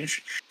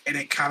Strange, and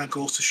it kind of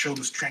goes to show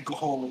the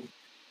stranglehold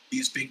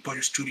these big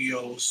budget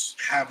studios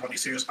have on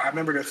these series. I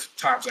remember the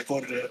times I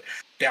go to the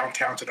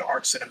downtown to the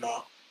art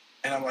cinema,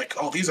 and I'm like,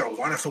 oh, these are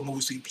wonderful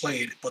movies we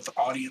played, but the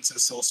audience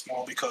is so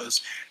small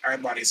because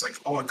everybody's like,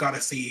 oh, I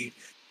gotta see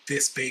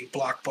this big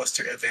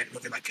blockbuster event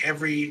movie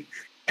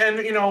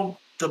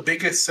the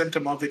biggest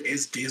symptom of it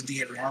is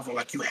Disney and Marvel.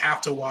 Like, you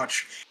have to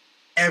watch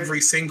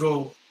every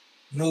single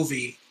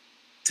movie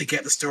to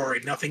get the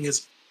story. Nothing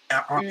is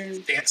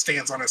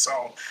stands on its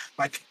own.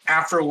 Like,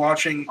 after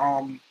watching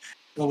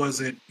what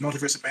was it,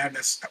 Multiverse of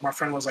Madness, my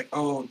friend was like,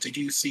 oh, did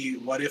you see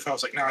What If? I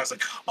was like, no. I was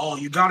like, oh,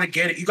 you gotta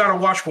get it. You gotta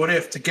watch What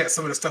If to get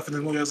some of the stuff in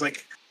the movie. I was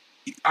like,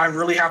 I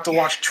really have to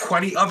watch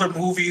 20 other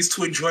movies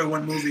to enjoy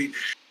one movie.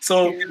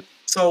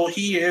 So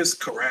he is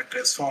correct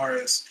as far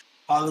as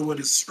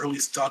Hollywood is really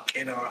stuck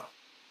in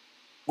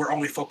we're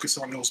only focused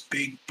on those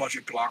big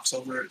budget blocks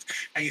over it.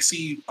 And you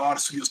see a lot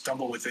of studios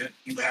stumble with it.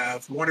 You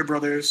have Warner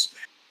Brothers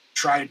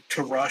tried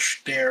to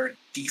rush their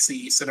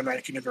DC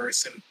cinematic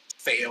universe and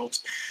failed.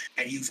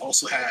 And you've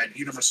also had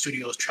Universal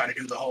Studios try to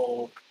do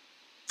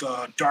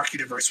the dark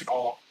universe with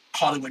all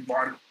Hollywood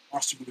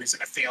monster movies,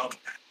 and it failed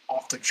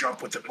off the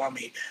jump with The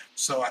Mummy.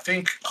 So I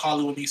think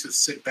Hollywood needs to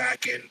sit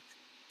back and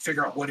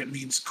figure out what it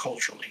means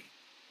culturally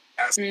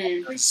as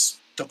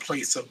the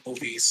place of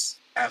movies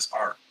as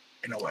art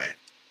in a way.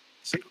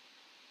 So.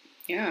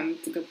 Yeah,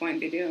 that's a good point.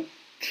 They do.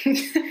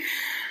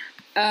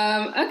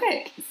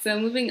 Okay, so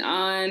moving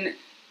on.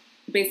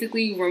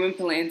 Basically, Roman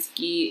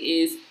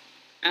Polanski is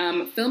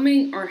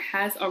filming or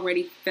has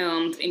already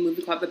filmed a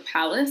movie called The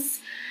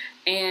Palace.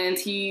 and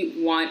he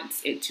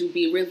wants it to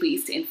be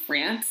released in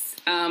France.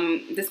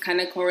 This kind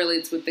of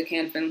correlates with the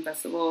Cannes Film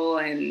Festival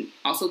and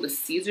also the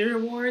César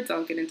Awards.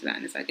 I'll get into that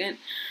in a second.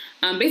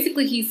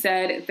 Basically, he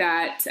said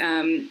that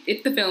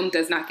if the film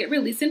does not get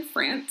released in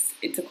France,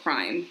 it's a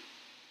crime,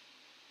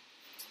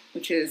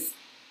 which is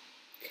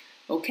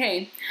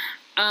okay.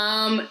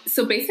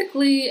 So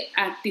basically,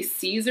 at the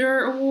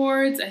César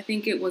Awards, I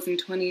think it was in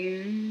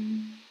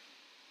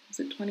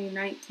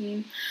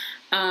 2019.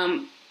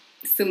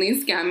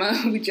 Celine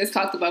Sciamma, we just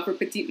talked about for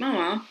Petite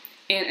Maman,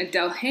 and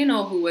Adele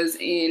Haenel, who was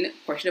in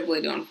Portrait of a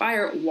Lady on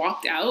Fire,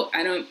 walked out.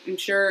 I'm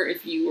sure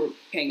if you were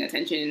paying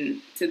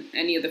attention to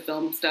any of the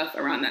film stuff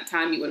around that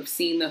time, you would have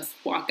seen this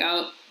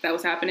walkout that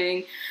was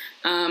happening.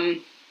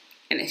 And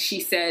she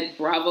said,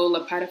 "Bravo,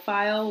 le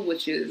pedophile,"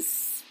 which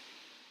is,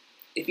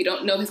 if you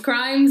don't know his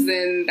crimes,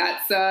 then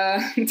that's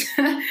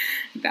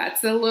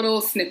that's a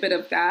little snippet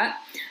of that.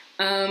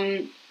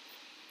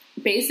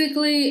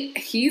 Basically,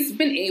 he's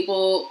been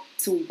able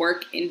to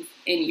work in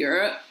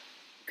Europe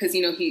because,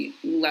 he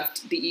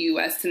left the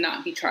US to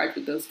not be charged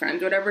with those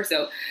crimes or whatever.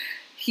 So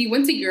he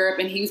went to Europe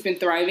and he's been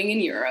thriving in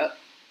Europe.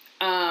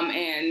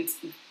 And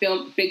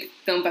big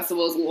film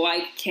festivals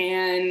like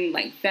Cannes,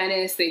 like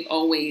Venice, they've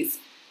always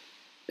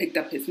picked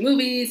up his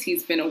movies.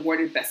 He's been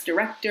awarded Best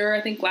Director, I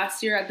think,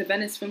 last year at the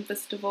Venice Film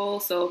Festival.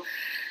 So,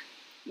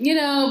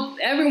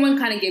 everyone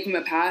kind of gave him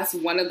a pass.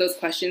 One of those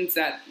questions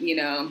that,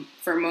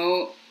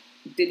 Fermo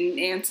didn't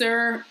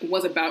answer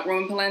was about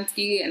Roman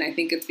Polanski, and I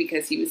think it's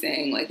because he was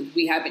saying, like,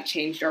 we haven't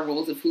changed our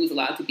rules of who's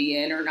allowed to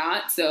be in or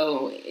not.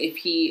 So if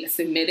he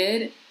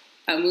submitted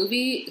a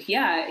movie,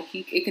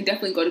 it can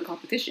definitely go to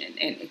competition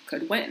and it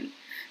could win.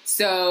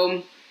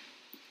 So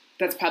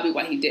that's probably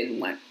why he didn't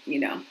want,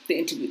 the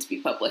interview to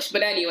be published.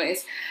 But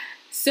anyways,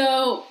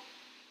 so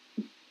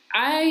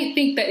I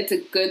think that it's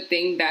a good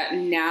thing that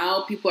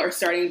now people are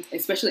starting,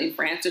 especially in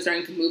France, they're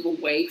starting to move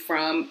away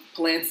from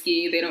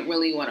Polanski. They don't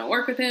really want to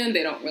work with him.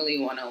 They don't really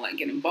want to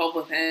get involved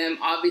with him.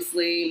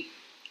 Obviously,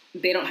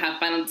 they don't have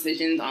final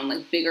decisions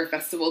on bigger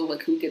festivals,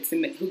 who gets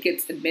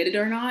admitted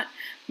or not.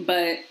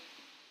 But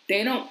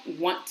they don't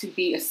want to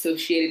be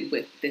associated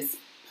with this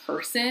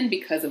person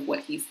because of what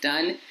he's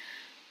done.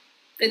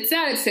 It's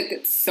sad it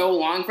took so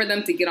long for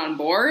them to get on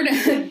board.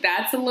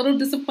 That's a little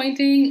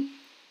disappointing.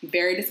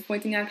 Very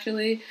disappointing,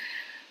 actually.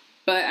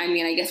 But,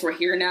 I guess we're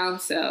here now,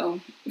 so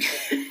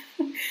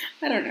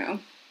I don't know.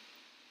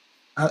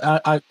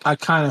 I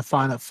kind of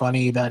find it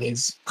funny that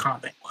his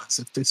comment was,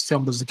 if this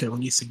film doesn't get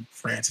released in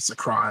France, it's a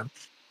crime.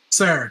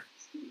 Sir.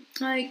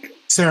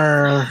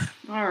 Sir.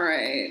 All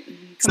right.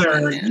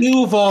 Sir,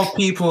 you of all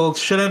people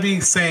shouldn't be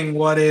saying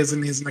what is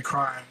and isn't a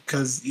crime,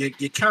 because you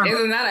kind of...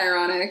 Isn't that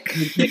ironic?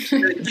 You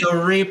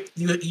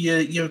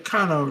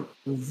kind of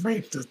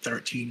raped a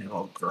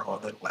 13-year-old girl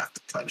that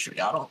left the country.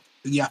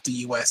 You have the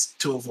U.S.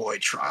 to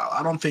avoid trial.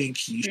 I don't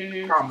think you should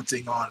be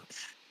commenting on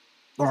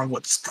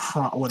what's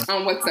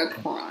a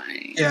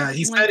crime. Yeah,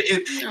 he said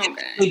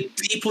it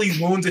deeply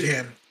wounded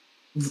him.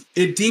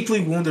 It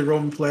deeply wounded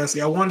Roman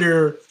Polanski. I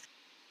wonder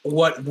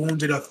what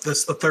wounded a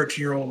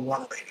 13-year-old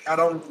woman. I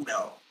don't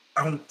know.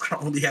 I don't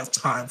really have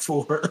time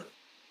for her.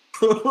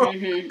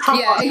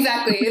 Yeah,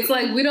 exactly. It's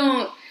we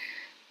don't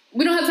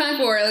have time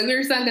for it. We're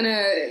just not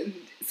gonna.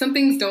 Some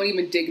things don't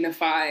even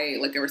dignify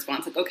a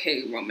response.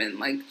 Okay,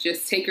 Roman,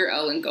 just take your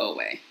L and go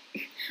away,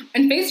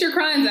 and face your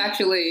crimes.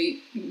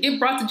 Actually, get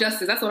brought to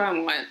justice. That's what I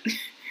want.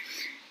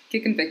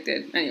 Get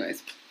convicted.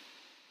 Anyways.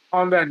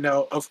 On that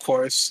note, of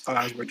course,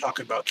 we're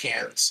talking about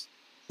Cannes.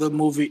 The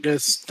movie,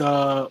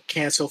 the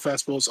Cannes Film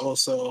Festival is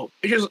also,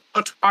 here's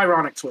an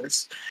ironic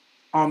twist.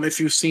 If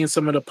you've seen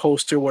some of the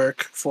poster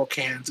work for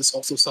Cannes, it's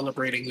also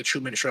celebrating the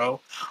Truman Show.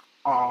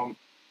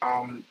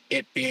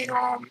 It being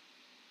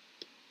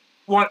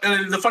one.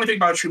 And the funny thing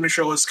about Truman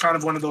Show is kind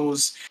of one of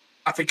those.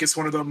 I think it's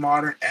one of the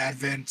modern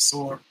advents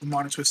or the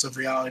modern twists of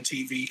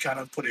reality TV, kind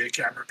of putting a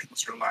camera in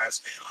people's real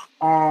lives.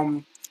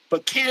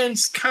 But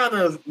Cannes kind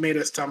of made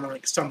a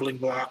stumbling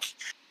block,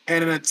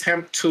 and an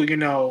attempt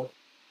to,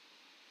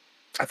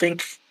 I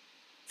think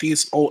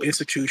these old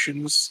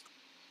institutions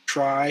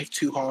try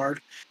too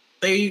hard.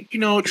 They,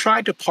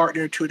 tried to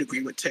partner to a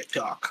degree with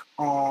TikTok.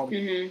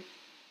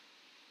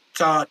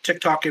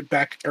 TikTok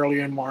back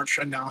earlier in March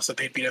announced that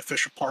they'd be an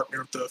official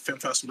partner of the film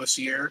festival this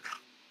year.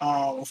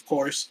 Of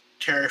course,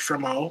 Thierry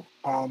Frémaux,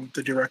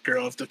 the director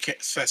of the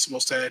festival,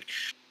 said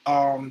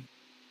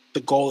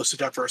the goal is to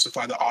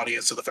diversify the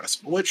audience of the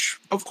festival, which,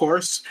 of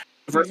course,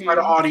 diversify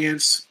the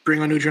audience,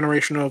 bring a new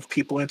generation of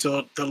people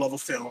into the love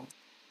of film.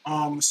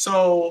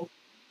 So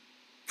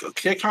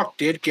TikTok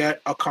did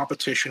get a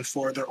competition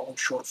for their own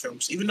short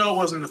films. Even though it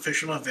wasn't an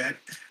official event,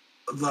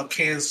 the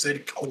Cannes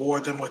did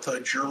award them with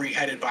a jury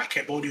headed by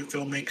Cambodian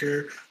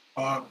filmmaker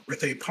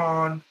Rithay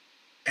Pan,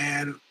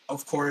 and,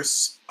 of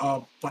course,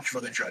 a bunch of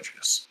other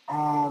judges.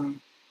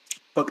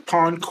 But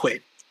Pan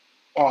quit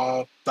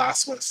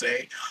last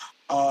Wednesday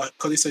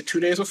because he said 2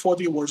 days before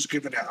the awards were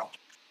given out,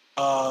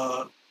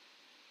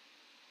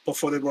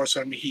 before the awards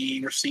ceremony,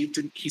 he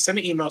sent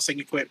an email saying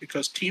he quit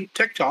because Team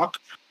TikTok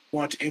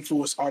wanted to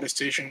influence our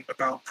decision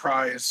about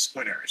prize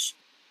winners.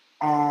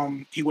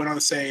 He went on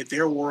to say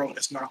their world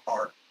is not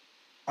art.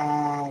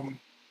 Um,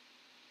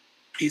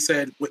 he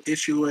said with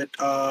issue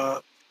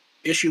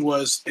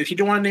was he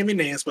didn't want to name any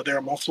names, but there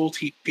are multiple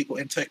people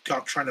in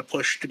TikTok trying to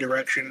push the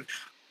direction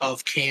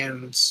of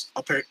Cannes,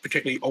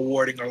 particularly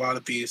awarding a lot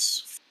of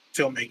these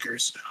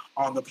filmmakers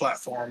on the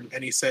platform.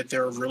 And he said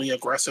they're really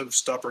aggressive,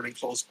 stubborn, and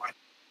closed-minded.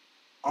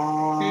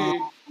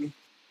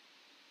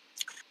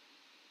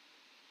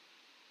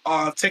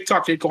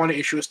 TikTok did go on to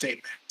issue a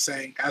statement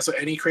saying, as with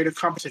any creative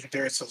competition,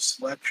 there is a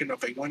selection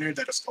of a winner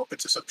that is open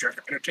to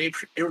subjective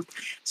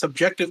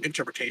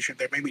interpretation.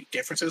 There may be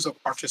differences of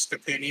artistic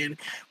opinion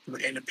from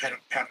the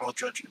independent panel of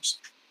judges.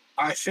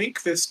 I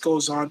think this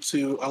goes on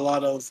to a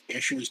lot of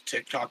issues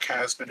TikTok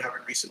has been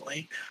having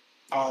recently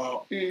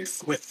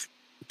with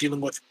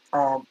dealing with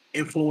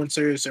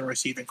influencers and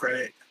receiving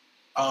credit.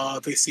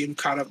 They seem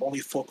kind of only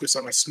focused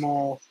on a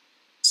small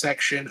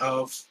section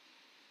of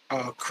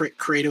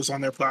creatives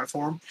on their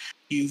platform.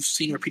 You've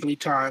seen repeatedly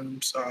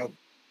times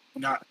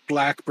not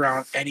black,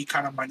 brown, any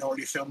kind of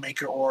minority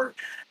filmmaker or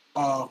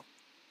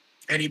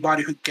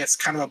anybody who gets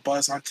kind of a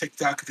buzz on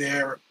TikTok,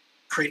 their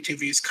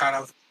creativity is kind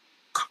of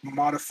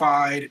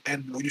modified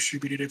and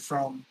redistributed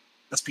from,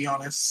 let's be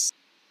honest,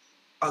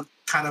 a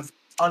kind of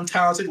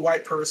untalented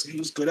white person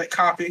who's good at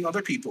copying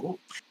other people,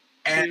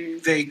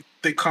 and they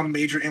become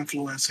major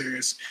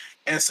influencers.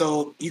 And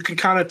so you can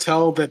kind of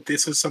tell that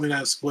this is something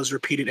that was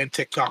repeated in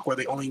TikTok, where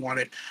they only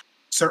wanted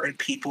certain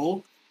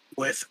people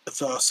with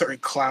the certain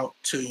clout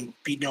to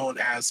be known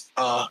as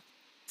a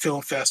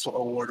film festival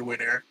award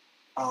winner.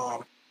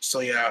 So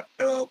yeah,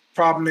 the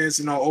problem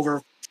is,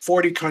 over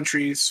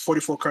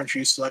 44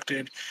 countries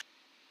selected.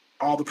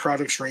 All the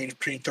projects range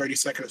between 30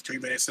 seconds and 3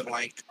 minutes in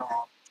length.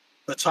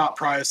 The top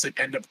prize would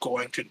end up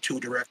going to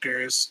 2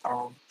 directors.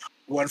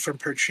 One from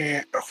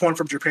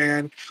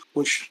Japan,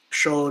 which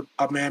showed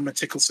a man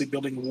meticulously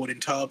building a wooden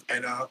tub,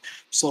 and a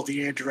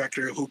Slovenian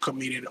director who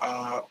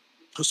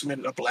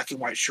submitted a black and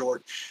white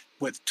short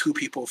with 2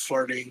 people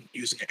flirting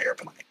using an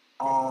airplane.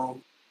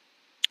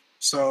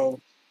 So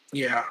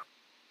yeah,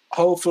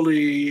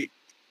 hopefully,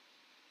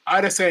 I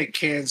understand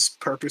Cannes'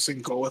 purpose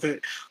and go with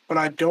it, but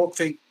I don't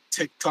think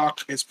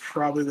TikTok is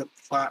probably the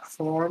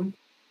platform.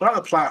 Not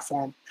the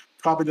platform.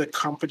 Probably the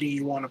company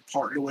you want to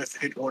partner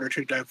with in order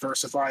to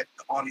diversify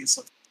the audience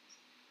of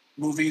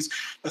movies,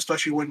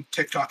 especially when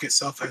TikTok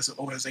itself as an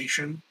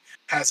organization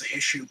has an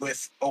issue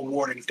with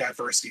awarding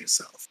diversity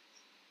itself.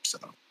 So,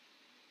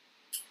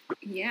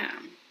 yeah,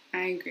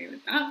 I agree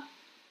with that.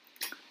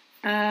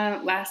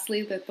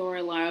 Lastly, the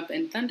Thor: Love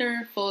and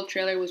Thunder full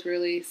trailer was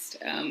released.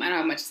 I don't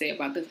have much to say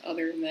about this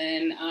other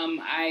than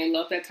I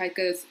love that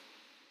Taika's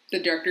the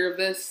director of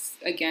this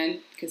again,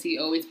 because he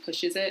always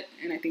pushes it,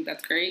 and I think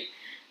that's great.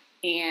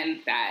 And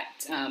that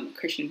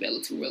Christian Bale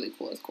looks really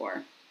cool as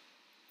Core.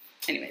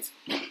 Anyways,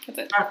 that's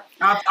it.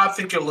 I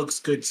think it looks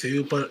good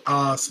too, but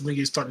something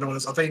you start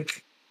notice. I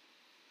think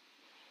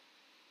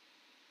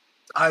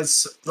I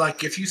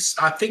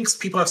think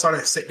people have started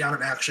to sit down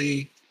and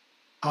actually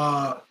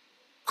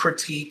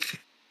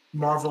critique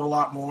Marvel a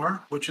lot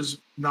more, which is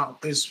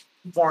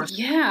warranted.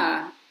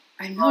 Yeah,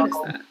 I noticed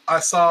that. I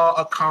saw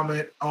a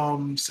comment,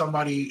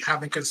 somebody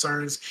having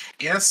concerns.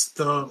 Yes,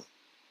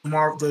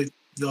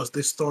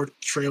 this Thor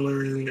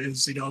trailer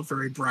is,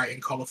 very bright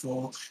and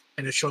colorful,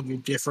 and it's showing you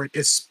different.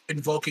 It's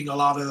invoking a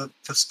lot of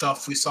the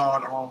stuff we saw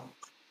in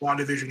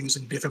WandaVision,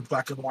 using different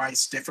black and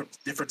whites,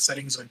 different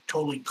settings, and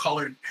totally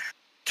colored,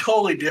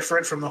 totally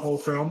different from the whole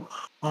film.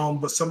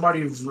 But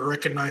somebody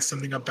recognized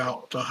something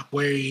about the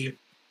way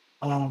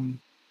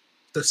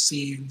the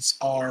scenes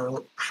are,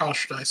 how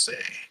should I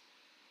say,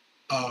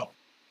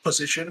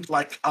 positioned.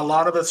 Like, a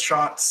lot of the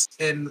shots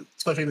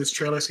especially in this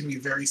trailer, seem to be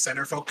very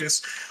center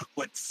focused,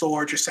 with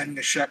Thor just sending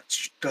the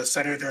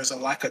center. There's a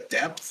lack of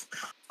depth.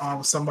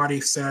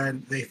 Somebody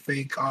said they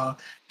think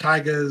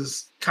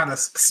Taiga's kind of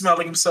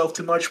smelling himself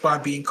too much by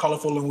being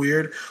colorful and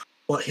weird,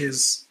 but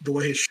the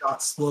way his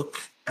shots look,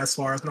 as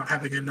far as not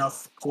having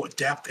enough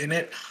depth in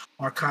it,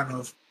 are kind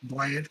of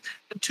bland.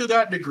 And to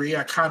that degree,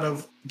 I kind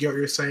of get what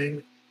you're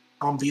saying.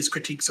 These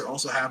critiques are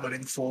also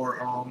happening for,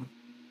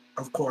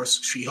 of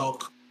course,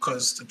 She-Hulk,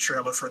 because the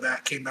trailer for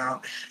that came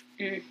out.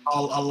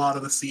 A lot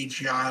of the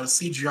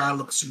CGI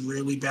looks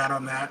really bad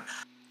on that.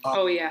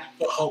 Oh yeah.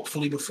 But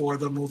hopefully before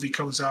the movie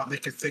comes out, they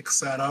can fix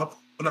that up.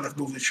 Another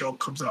movie show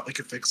comes out, they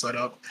can fix that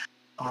up.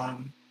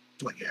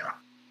 But yeah,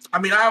 I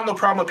mean, I have no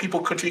problem with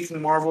people critiquing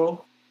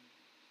Marvel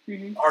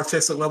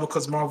artistic level,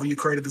 because Marvel, you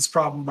created this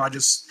problem by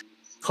just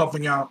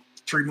pumping out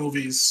 3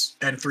 movies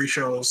and 3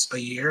 shows a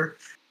year.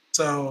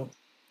 So,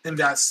 and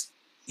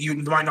you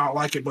might not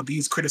like it, but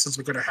these criticisms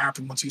are going to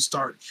happen once you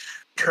start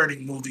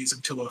turning movies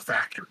into a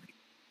factory.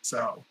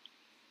 So,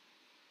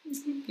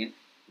 yeah,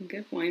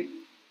 good point.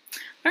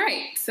 All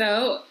right,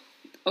 so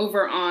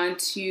over on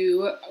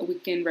to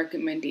weekend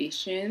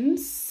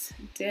recommendations.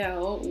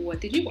 Dale,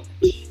 what did you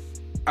watch?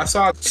 I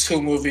saw 2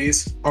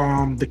 movies.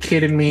 The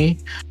Kid and Me.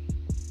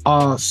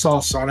 Saw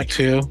Sonic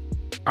 2.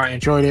 I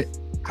enjoyed it.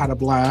 Had a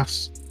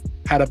blast.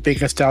 Had a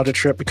big nostalgia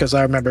trip because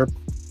I remember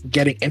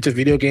getting into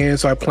video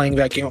games. So I playing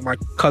that game with my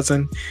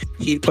cousin.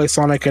 He'd play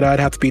Sonic and I'd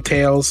have to be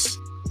Tails,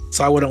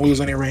 so I wouldn't lose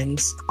any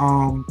rings.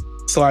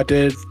 So I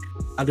did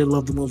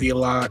love the movie a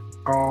lot.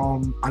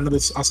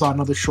 I saw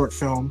another short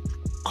film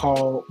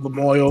called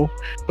Memorial,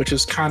 which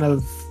is kind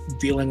of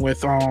dealing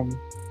with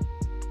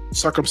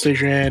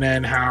circumcision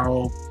and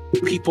how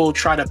people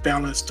try to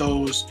balance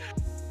those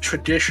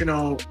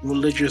traditional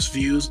religious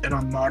views in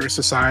a modern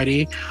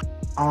society,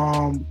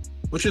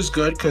 which is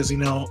good because, you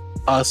know,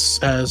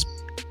 us as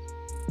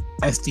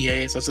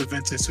SDAs, as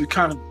Adventists,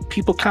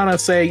 people kind of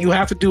say you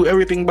have to do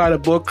everything by the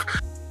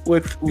book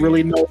with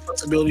really no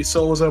flexibility.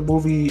 So it was a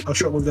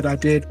short movie that I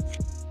did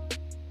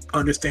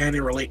understand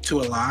and relate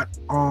to a lot.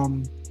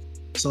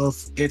 So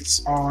if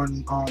it's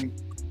on,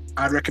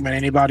 I'd recommend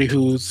anybody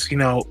who's, you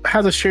know,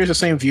 shares the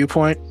same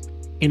viewpoint,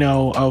 you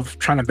know, of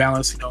trying to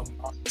balance, you know,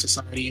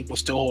 society will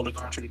still holding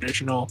on to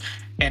traditional,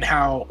 and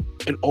how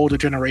an older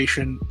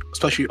generation,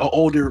 especially an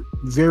older,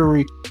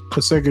 very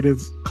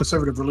conservative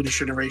religious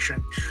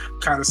generation,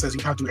 kind of says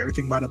you have to do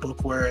everything by the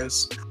book,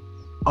 whereas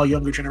a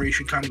younger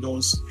generation kind of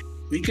goes,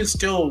 we can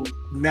still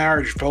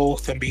marriage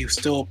both and be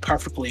still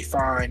perfectly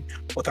fine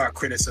without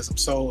criticism.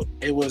 So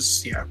it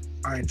was, yeah,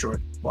 I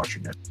enjoyed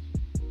watching it.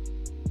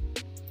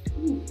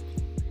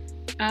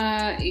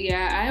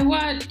 Yeah, I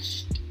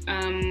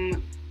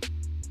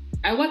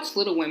watched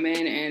Little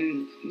Women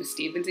and Miss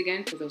Stevens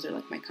again because those are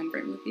like my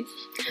comfort movies.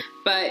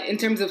 But in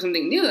terms of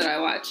something new that I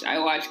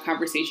watched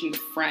Conversation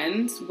with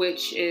Friends,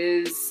 which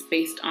is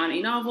based on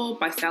a novel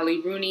by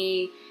Sally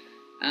Rooney.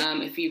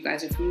 If you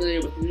guys are familiar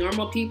with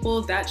Normal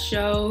People, that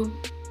show,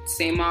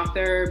 same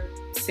author,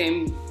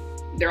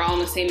 they're all in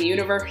the same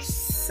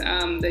universe.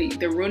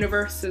 The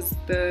Rooniverse, as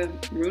the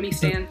Rooney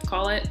stands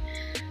call it.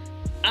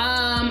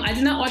 I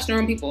did not watch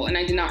Normal People, and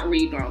I did not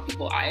read Normal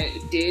People. I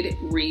did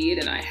read,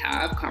 and I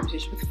have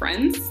Conversation with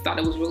Friends. Thought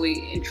it was a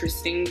really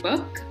interesting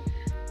book.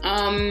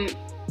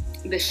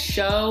 The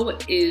show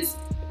is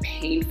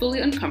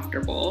painfully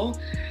uncomfortable,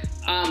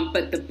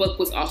 but the book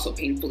was also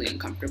painfully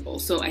uncomfortable.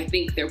 So I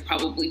think they're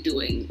probably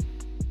doing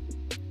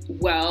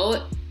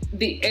well.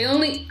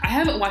 I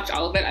haven't watched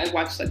all of it. I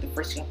watched like the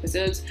first 2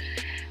 episodes,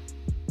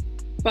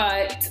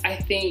 but I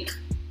think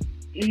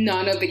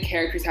none of the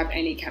characters have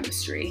any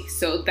chemistry.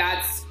 So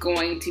that's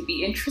going to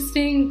be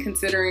interesting,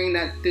 considering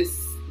that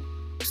this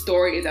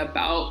story is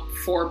about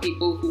 4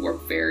 people who are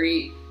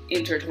very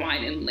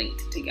intertwined and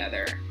linked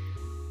together.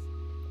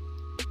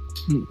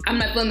 I'm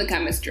not feeling the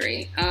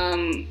chemistry.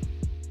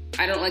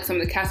 I don't like some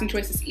of the casting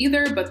choices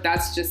either, but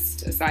that's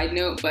just a side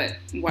note, but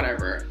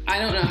whatever. I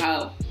don't know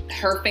how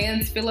her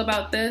fans feel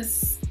about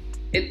this.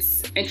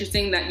 It's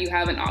interesting that you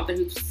have an author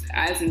who's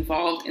as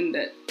involved in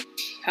the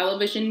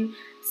television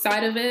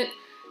side of it.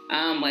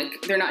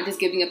 Like, they're not just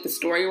giving up the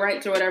story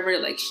rights or whatever.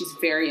 Like, she's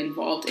very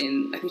involved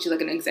in, I think she's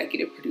like an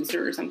executive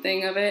producer or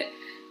something of it.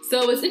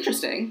 So it's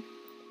interesting.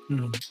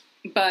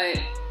 But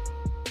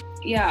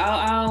yeah,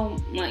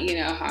 I'll let you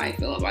know how I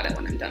feel about it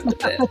when I'm done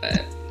with it.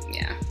 But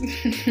yeah.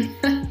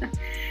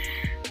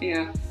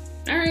 Yeah.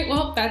 All right.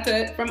 Well, that's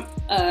it from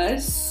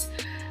us.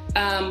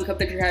 Hope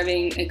that you're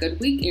having a good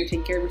week and you're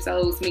taking care of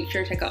yourselves. Make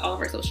sure to check out all of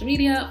our social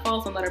media, follow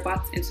us on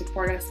Letterboxd, and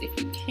support us if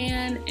you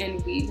can.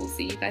 And we will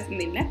see you guys in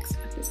the next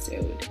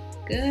episode.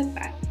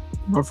 Goodbye.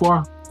 Au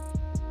revoir.